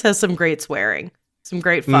 Shameless has some great swearing, some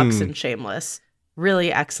great fucks in Shameless.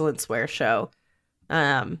 Really excellent swear show.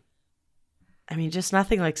 I mean, just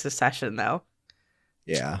nothing like Succession though.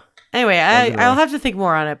 Yeah. Anyway, I'll have to think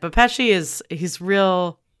more on it. But Pesci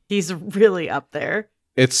he's really up there.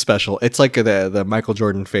 It's special. It's like the Michael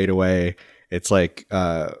Jordan fadeaway. It's like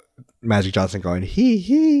Magic Johnson going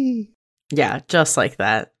he. Yeah, just like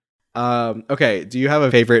that. Okay. Do you have a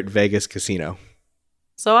favorite Vegas casino?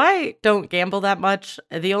 So I don't gamble that much.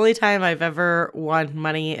 The only time I've ever won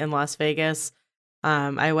money in Las Vegas,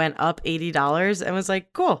 I went up $80 and was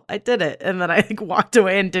like, cool, I did it. And then I like walked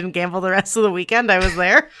away and didn't gamble the rest of the weekend I was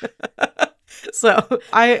there. So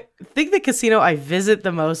I think the casino I visit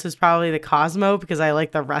the most is probably the Cosmo because I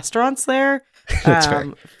like the restaurants there. That's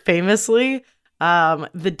fair. Famously.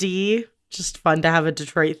 The D, just fun to have a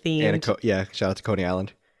Detroit theme. And shout out to Coney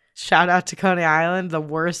Island. Shout out to Coney Island, the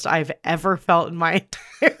worst I've ever felt in my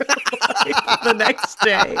entire life the next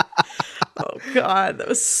day. Oh, God, that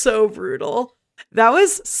was so brutal. That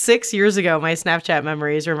was 6 years ago. My Snapchat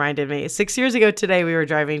memories reminded me. 6 years ago today, we were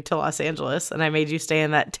driving to Los Angeles, and I made you stay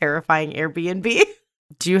in that terrifying Airbnb.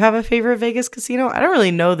 Do you have a favorite Vegas casino? I don't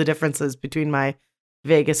really know the differences between my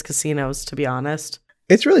Vegas casinos, to be honest.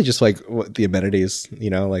 It's really just like what the amenities,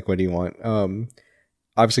 like what do you want?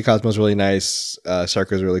 Obviously Cosmo's really nice.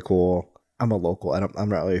 Sarko's really cool. I'm a local. I'm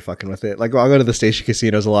not really fucking with it. Like I'll go to the station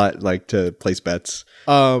casinos a lot, like to place bets.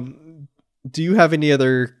 Do you have any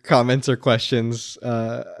other comments or questions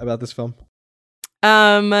about this film?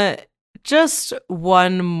 Just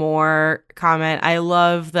one more comment. I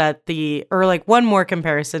love that one more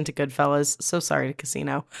comparison to Goodfellas. So sorry to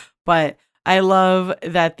Casino, but I love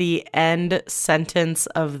that the end sentence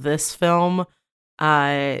of this film,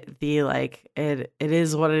 it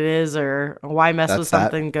is what it is, or why mess with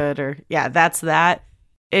something good, or that's that.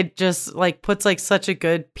 It just like puts like such a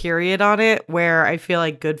good period on it, where I feel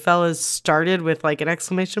like Goodfellas started with like an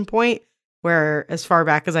exclamation point, where as far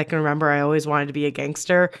back as I can remember, I always wanted to be a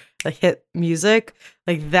gangster. The hit music,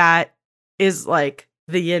 like that is like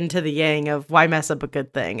the yin to the yang of why mess up a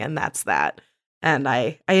good thing, and that's that. And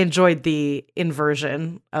I enjoyed the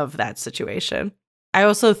inversion of that situation. I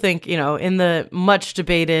also think, in the much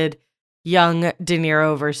debated young De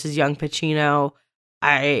Niro versus young Pacino,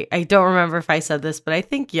 I don't remember if I said this, but I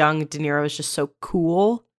think young De Niro is just so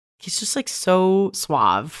cool. He's just like so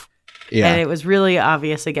suave. Yeah. And it was really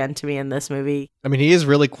obvious again to me in this movie. I mean, he is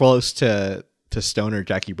really close to stoner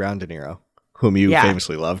Jackie Brown De Niro, whom you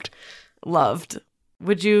famously loved. Loved.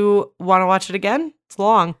 Would you want to watch it again? It's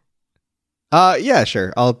long. Yeah,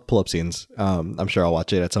 sure. I'll pull up scenes. I'm sure I'll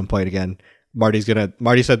watch it at some point again. Marty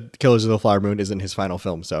said Killers of the Flower Moon isn't his final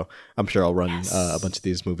film, so I'm sure I'll run a bunch of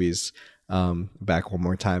these movies back one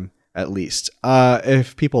more time at least.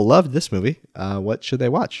 If people loved this movie, what should they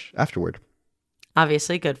watch afterward?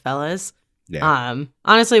 Obviously, Goodfellas. Yeah.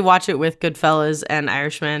 Honestly, watch it with Goodfellas and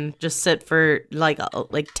Irishman. Just sit for like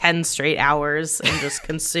 10 straight hours and just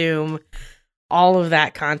consume all of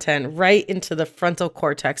that content right into the frontal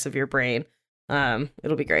cortex of your brain.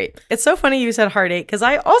 It'll be great. It's so funny you said Hard 8 because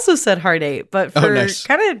I also said Hard 8, but for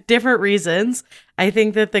kind of different reasons. I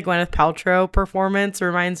think that the Gwyneth Paltrow performance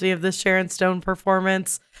reminds me of the Sharon Stone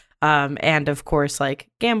performance. And of course, like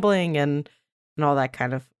gambling and all that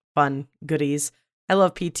kind of fun goodies. I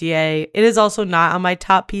love PTA. It is also not on my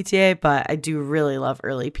top PTA, but I do really love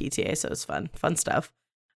early PTA, so it's fun stuff.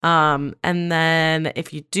 And then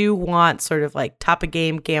if you do want sort of like top of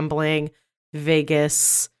game gambling,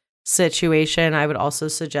 Vegas situation, I would also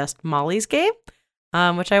suggest Molly's Game,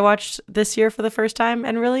 which I watched this year for the first time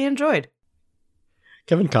and really enjoyed.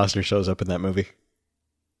 Kevin Costner shows up in that movie.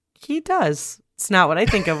 He does. It's not what I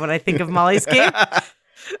think of when I think of Molly's Game.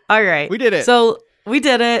 All right. We did it. So we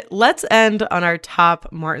did it. Let's end on our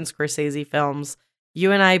top Martin Scorsese films.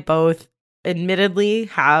 You and I both admittedly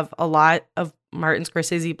have a lot of Martin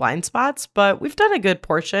Scorsese blind spots, but we've done a good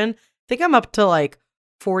portion. I think I'm up to like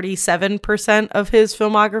 47% of his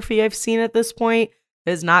filmography I've seen at this point.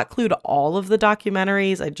 It does not include all of the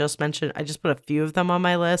documentaries I just mentioned. I just put a few of them on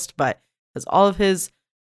my list, but because all of his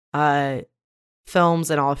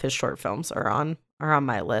films and all of his short films are on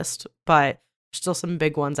my list. But there's still some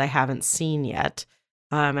big ones I haven't seen yet.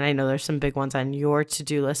 And I know there's some big ones on your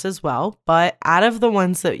to-do list as well. But out of the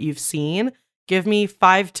ones that you've seen, give me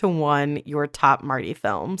 5-1 your top Marty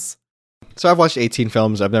films. So I've watched 18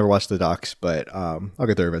 films. I've never watched the docs, but I'll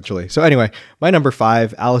get there eventually. So anyway, my number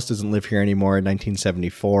 5, Alice Doesn't Live Here Anymore,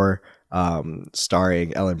 1974,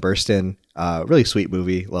 starring Ellen Burstyn. Really sweet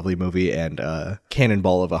movie, lovely movie, and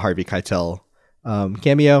cannonball of a Harvey Keitel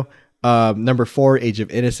cameo. Number 4, Age of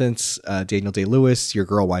Innocence, Daniel Day-Lewis, your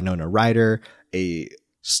girl Winona Ryder, a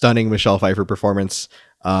stunning Michelle Pfeiffer performance.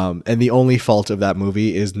 And the only fault of that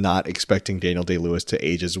movie is not expecting Daniel Day-Lewis to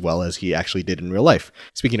age as well as he actually did in real life.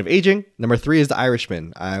 Speaking of aging, number 3 is The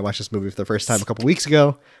Irishman. I watched this movie for the first time a couple weeks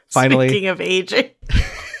ago. Finally. Speaking of aging.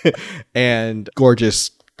 And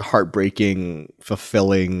gorgeous, heartbreaking,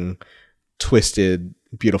 fulfilling, twisted,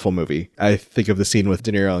 beautiful movie. I think of the scene with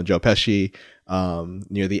De Niro and Joe Pesci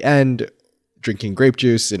near the end, drinking grape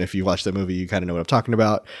juice. And if you watch the movie, you kind of know what I'm talking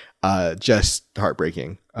about. Just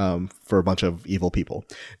heartbreaking for a bunch of evil people.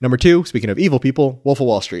 Number 2, speaking of evil people, Wolf of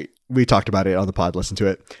Wall Street. We talked about it on the pod. Listen to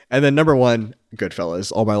it. And then number 1,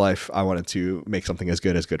 Goodfellas. All my life, I wanted to make something as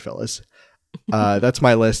good as Goodfellas. That's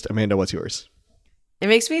my list. Amanda, what's yours? It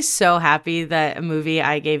makes me so happy that a movie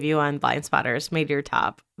I gave you on Blind Spotters made your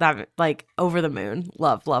top. That, like, over the moon.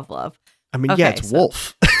 Love, love, love. I mean, okay, yeah, it's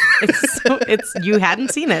Wolf. It's you hadn't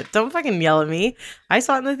seen it. Don't fucking yell at me. I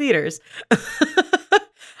saw it in the theaters.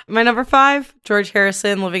 My number 5, George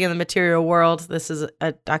Harrison, Living in the Material World. This is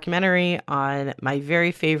a documentary on my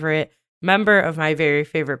very favorite member of my very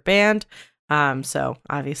favorite band. So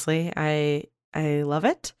obviously I love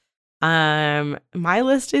it. My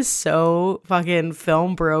list is so fucking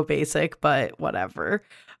film bro basic, but whatever.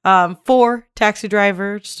 4, Taxi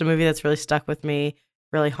Driver, just a movie that's really stuck with me,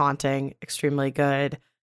 really haunting, extremely good.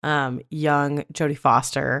 Young Jodie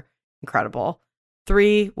Foster, incredible.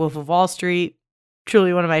 3, Wolf of Wall Street,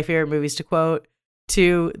 truly one of my favorite movies to quote.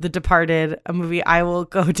 2, The Departed, a movie I will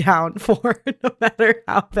go down for no matter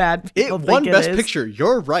how bad people think it won Best is. Picture.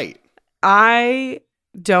 You're right. I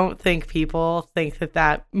don't think people think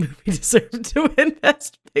that movie deserved to win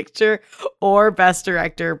Best Picture or Best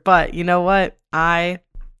Director, but you know what? I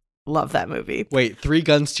love that movie. Wait, 3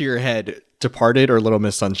 guns to your head, Departed or Little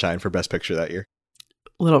Miss Sunshine for Best Picture that year?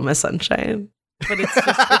 Little Miss Sunshine. But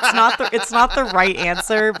it's not the right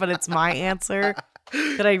answer, but it's my answer.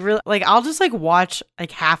 That I really like. I'll just like watch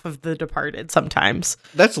like half of The Departed sometimes.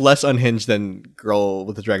 That's less unhinged than Girl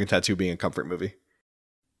with the Dragon Tattoo being a comfort movie.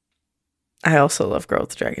 I also love Girl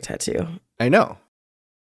with the Dragon Tattoo. I know.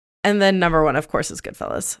 And then number 1, of course, is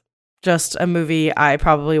Goodfellas. Just a movie I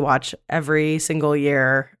probably watch every single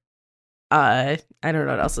year. I don't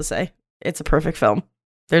know what else to say. It's a perfect film.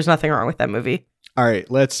 There's nothing wrong with that movie. All right,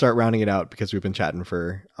 let's start rounding it out because we've been chatting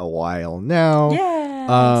for a while now.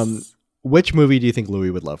 Yes. Which movie do you think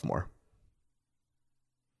Louis would love more?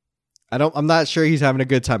 I'm not sure he's having a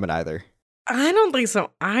good time in either. I don't think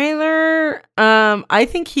so either. I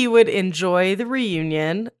think he would enjoy the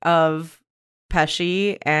reunion of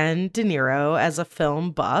Pesci and De Niro as a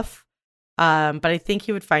film buff. But I think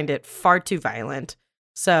he would find it far too violent.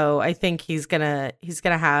 So I think he's gonna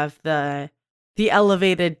have the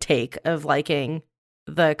elevated take of liking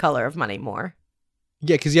The Color of Money more.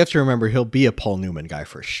 Yeah, because you have to remember he'll be a Paul Newman guy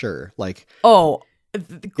for sure. Like, oh,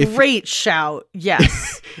 great shout.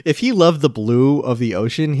 Yes. If he loved the blue of the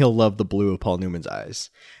ocean, he'll love the blue of Paul Newman's eyes.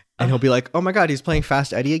 And he'll be like, oh my God, he's playing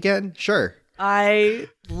Fast Eddie again? Sure. I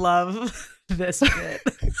love this bit.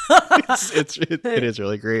 It is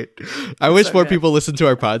really great. I wish more people listened to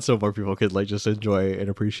our pod so more people could like just enjoy and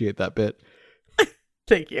appreciate that bit.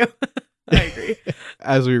 Thank you. I agree.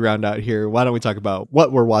 As we round out here, why don't we talk about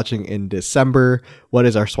what we're watching in December? What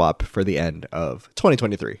is our swap for the end of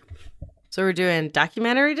 2023? So we're doing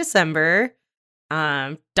documentary December,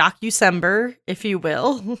 Docucember, if you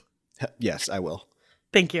will. Yes, I will.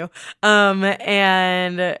 Thank you.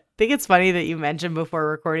 And I think it's funny that you mentioned before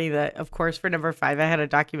recording that, of course, for number 5, I had a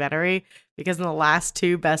documentary because in the last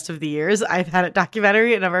 2 best of the years, I've had a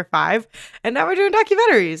documentary at number 5, and now we're doing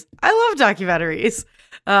documentaries. I love documentaries.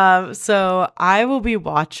 So I will be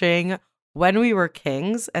watching When We Were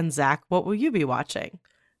Kings, and Zach, what will you be watching?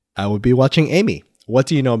 I would be watching Amy. What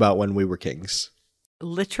do you know about When We Were Kings?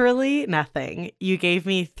 Literally nothing. You gave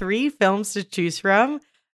me 3 films to choose from,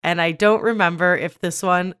 and I don't remember if this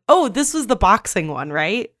one... Oh, this was the boxing one,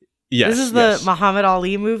 right? Yes. This is the Muhammad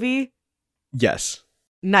Ali movie? Yes.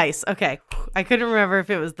 Nice. Okay. I couldn't remember if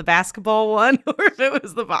it was the basketball one or if it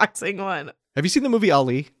was the boxing one. Have you seen the movie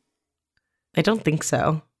Ali? I don't think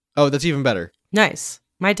so. Oh, that's even better. Nice.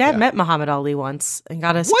 My dad met Muhammad Ali once and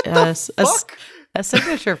got a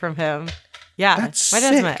signature from him. Yeah. That's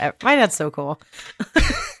my dad's so cool.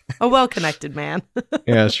 A well-connected man.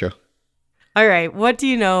 Yeah, that's true. All right. What do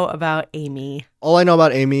you know about Amy? All I know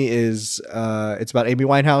about Amy is it's about Amy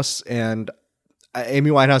Winehouse, and Amy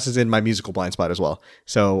Winehouse is in my musical blind spot as well.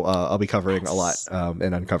 So I'll be covering a lot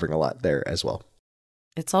and uncovering a lot there as well.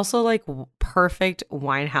 It's also like perfect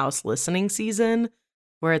Winehouse listening season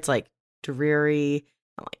where it's like dreary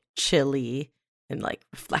and like chilly and like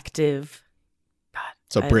reflective. God,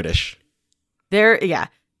 So British. There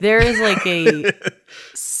is like a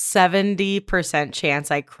 70%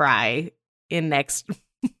 chance I cry in next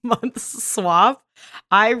month's swap.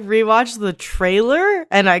 I rewatched the trailer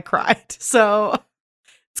and I cried. So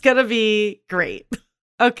it's going to be great.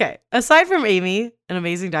 Okay. Aside from Amy, an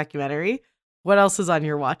amazing documentary, what else is on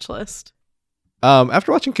your watch list?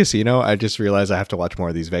 After watching Casino, I just realized I have to watch more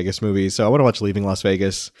of these Vegas movies. So I want to watch Leaving Las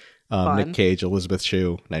Vegas, Nick Cage, Elizabeth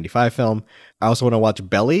Shue, 95 film. I also want to watch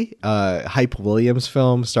Belly, Hype Williams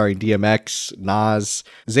film starring DMX, Nas.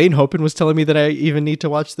 Zane Hopin was telling me that I even need to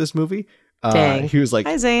watch this movie. Dang. He was like,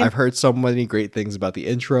 Hi, Zane. I've heard so many great things about the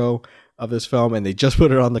intro of this film, and they just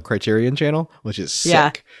put it on the Criterion channel, which is sick.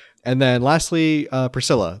 Yeah. And then lastly,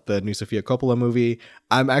 Priscilla, the new Sofia Coppola movie.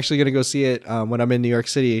 I'm actually going to go see it when I'm in New York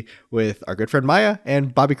City with our good friend Maya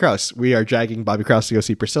and Bobby Krause. We are dragging Bobby Krause to go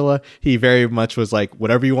see Priscilla. He very much was like,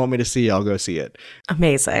 whatever you want me to see, I'll go see it.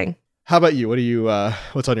 Amazing. How about you?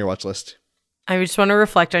 What's on your watch list? I just want to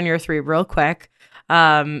reflect on your three real quick.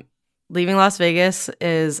 Leaving Las Vegas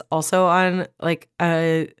is also on, like,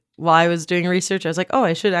 while I was doing research, I was like, oh,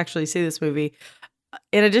 I should actually see this movie.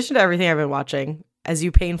 In addition to everything I've been watching, as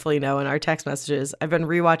you painfully know in our text messages, I've been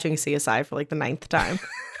rewatching CSI for like the 9th time.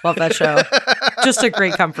 Love that show. Just a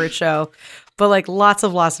great comfort show. But like lots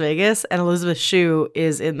of Las Vegas, and Elizabeth Shue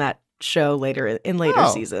is in that show later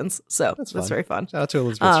seasons. So that's very fun. Shout out to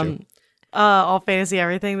Elizabeth Shue. All Fantasy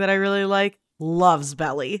Everything that I really like loves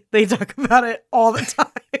Belly. They talk about it all the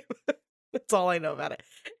time. That's all I know about it.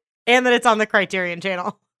 And that it's on the Criterion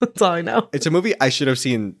channel. That's all I know. It's a movie I should have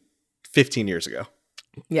seen 15 years ago.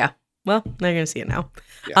 Yeah. Well, they're going to see it now.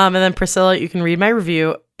 Yeah. And then Priscilla, you can read my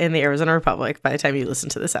review in the Arizona Republic by the time you listen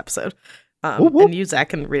to this episode. And you, Zach,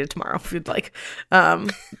 can read it tomorrow if you'd like. Very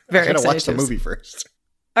I gotta watch the movie first.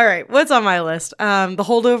 All right. What's on my list? The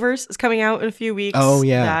Holdovers is coming out in a few weeks. Oh,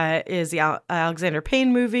 yeah. That is the Alexander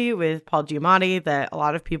Payne movie with Paul Giamatti that a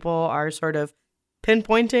lot of people are sort of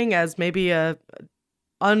pinpointing as maybe a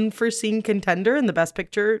unforeseen contender in the Best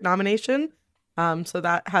Picture nomination. So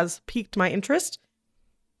that has piqued my interest.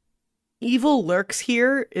 Evil Lurks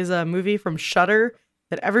Here is a movie from Shudder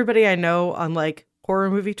that everybody I know on like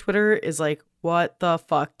horror movie Twitter is like, what the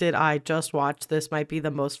fuck did I just watch? This might be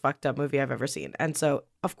the most fucked up movie I've ever seen. And so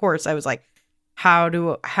of course I was like, how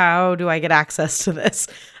do I get access to this?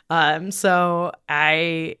 So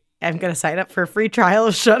I am going to sign up for a free trial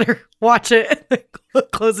of Shudder, watch it,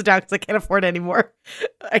 close it down because I can't afford it anymore.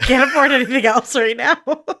 I can't afford anything else right now.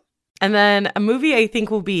 And then a movie I think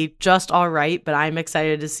will be just all right, but I'm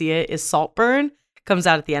excited to see it, is Saltburn. Comes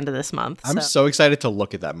out at the end of this month. I'm so excited to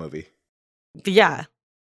look at that movie. Yeah.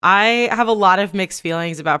 I have a lot of mixed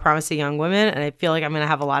feelings about Promising Young Women, and I feel like I'm going to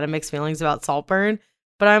have a lot of mixed feelings about Saltburn.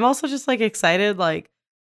 But I'm also just like excited, like,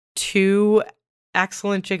 two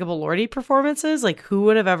excellent Jacob Elordi performances. Like, who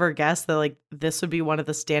would have ever guessed that like this would be one of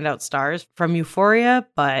the standout stars from Euphoria?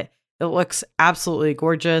 But it looks absolutely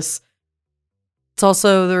gorgeous. It's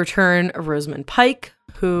also the return of Rosamund Pike,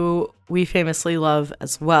 who we famously love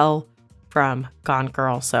as well from Gone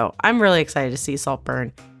Girl. So I'm really excited to see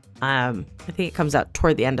Saltburn. I think it comes out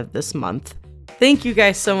toward the end of this month. Thank you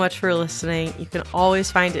guys so much for listening. You can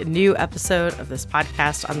always find a new episode of this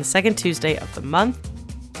podcast on the second Tuesday of the month.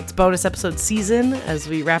 It's bonus episode season as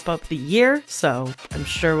we wrap up the year, so I'm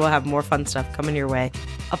sure we'll have more fun stuff coming your way.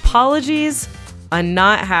 Apologies on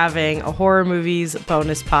not having a horror movies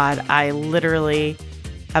bonus pod. I literally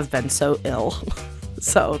have been so ill.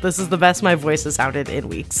 So this is the best my voice has sounded in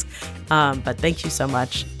weeks. But thank you so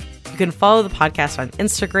much. You can follow the podcast on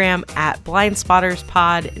Instagram at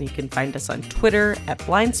BlindSpottersPod, and you can find us on Twitter at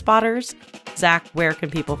BlindSpotters. Zach, where can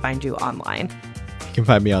people find you online? You can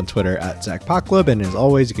find me on Twitter at ZachPocklub, and as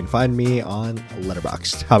always, you can find me on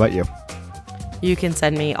Letterboxd. How about you? You can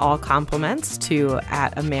send me all compliments to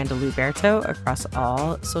at Amanda Luberto across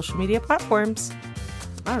all social media platforms.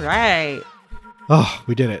 All right. Oh,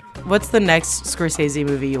 we did it. What's the next Scorsese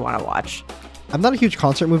movie you want to watch? I'm not a huge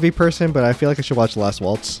concert movie person, but I feel like I should watch The Last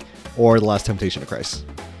Waltz or The Last Temptation of Christ.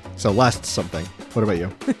 So last something. What about you?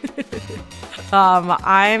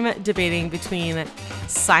 I'm debating between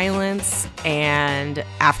Silence and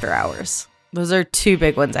After Hours. Those are two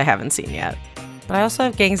big ones I haven't seen yet. But I also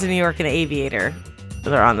have Gangs of New York and Aviator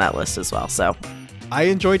that are on that list as well. So I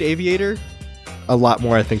enjoyed Aviator a lot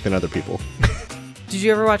more, I think, than other people. Did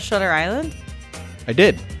you ever watch Shutter Island? I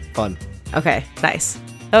did. Fun. Okay, nice.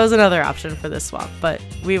 That was another option for this swap, but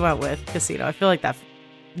we went with Casino. I feel like that.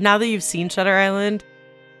 Now that you've seen Shutter Island,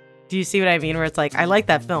 do you see what I mean? Where it's like, I like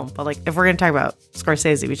that film, but like, if we're going to talk about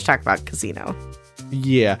Scorsese, we should talk about Casino.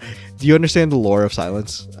 Yeah. Do you understand the lore of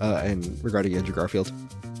Silence and regarding Andrew Garfield?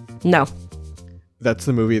 No. That's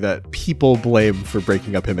the movie that people blame for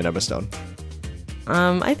breaking up him and Emma Stone.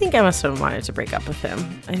 I think Emma Stone wanted to break up with him.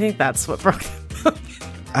 I think that's what broke them up.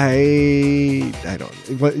 I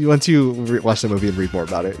don't. Once you watch the movie and read more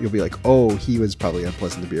about it, you'll be like, oh, he was probably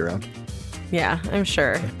unpleasant to be around. Yeah, I'm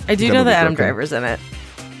sure. I do know that Adam Driver's in it.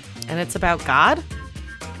 And it's about God?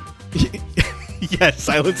 Yes,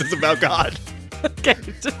 Silence is about God. Okay.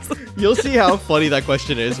 You'll see how funny that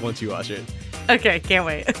question is once you watch it. Okay, can't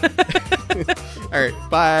wait. All right,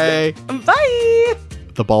 bye. Bye.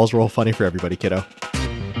 The balls roll funny for everybody, kiddo.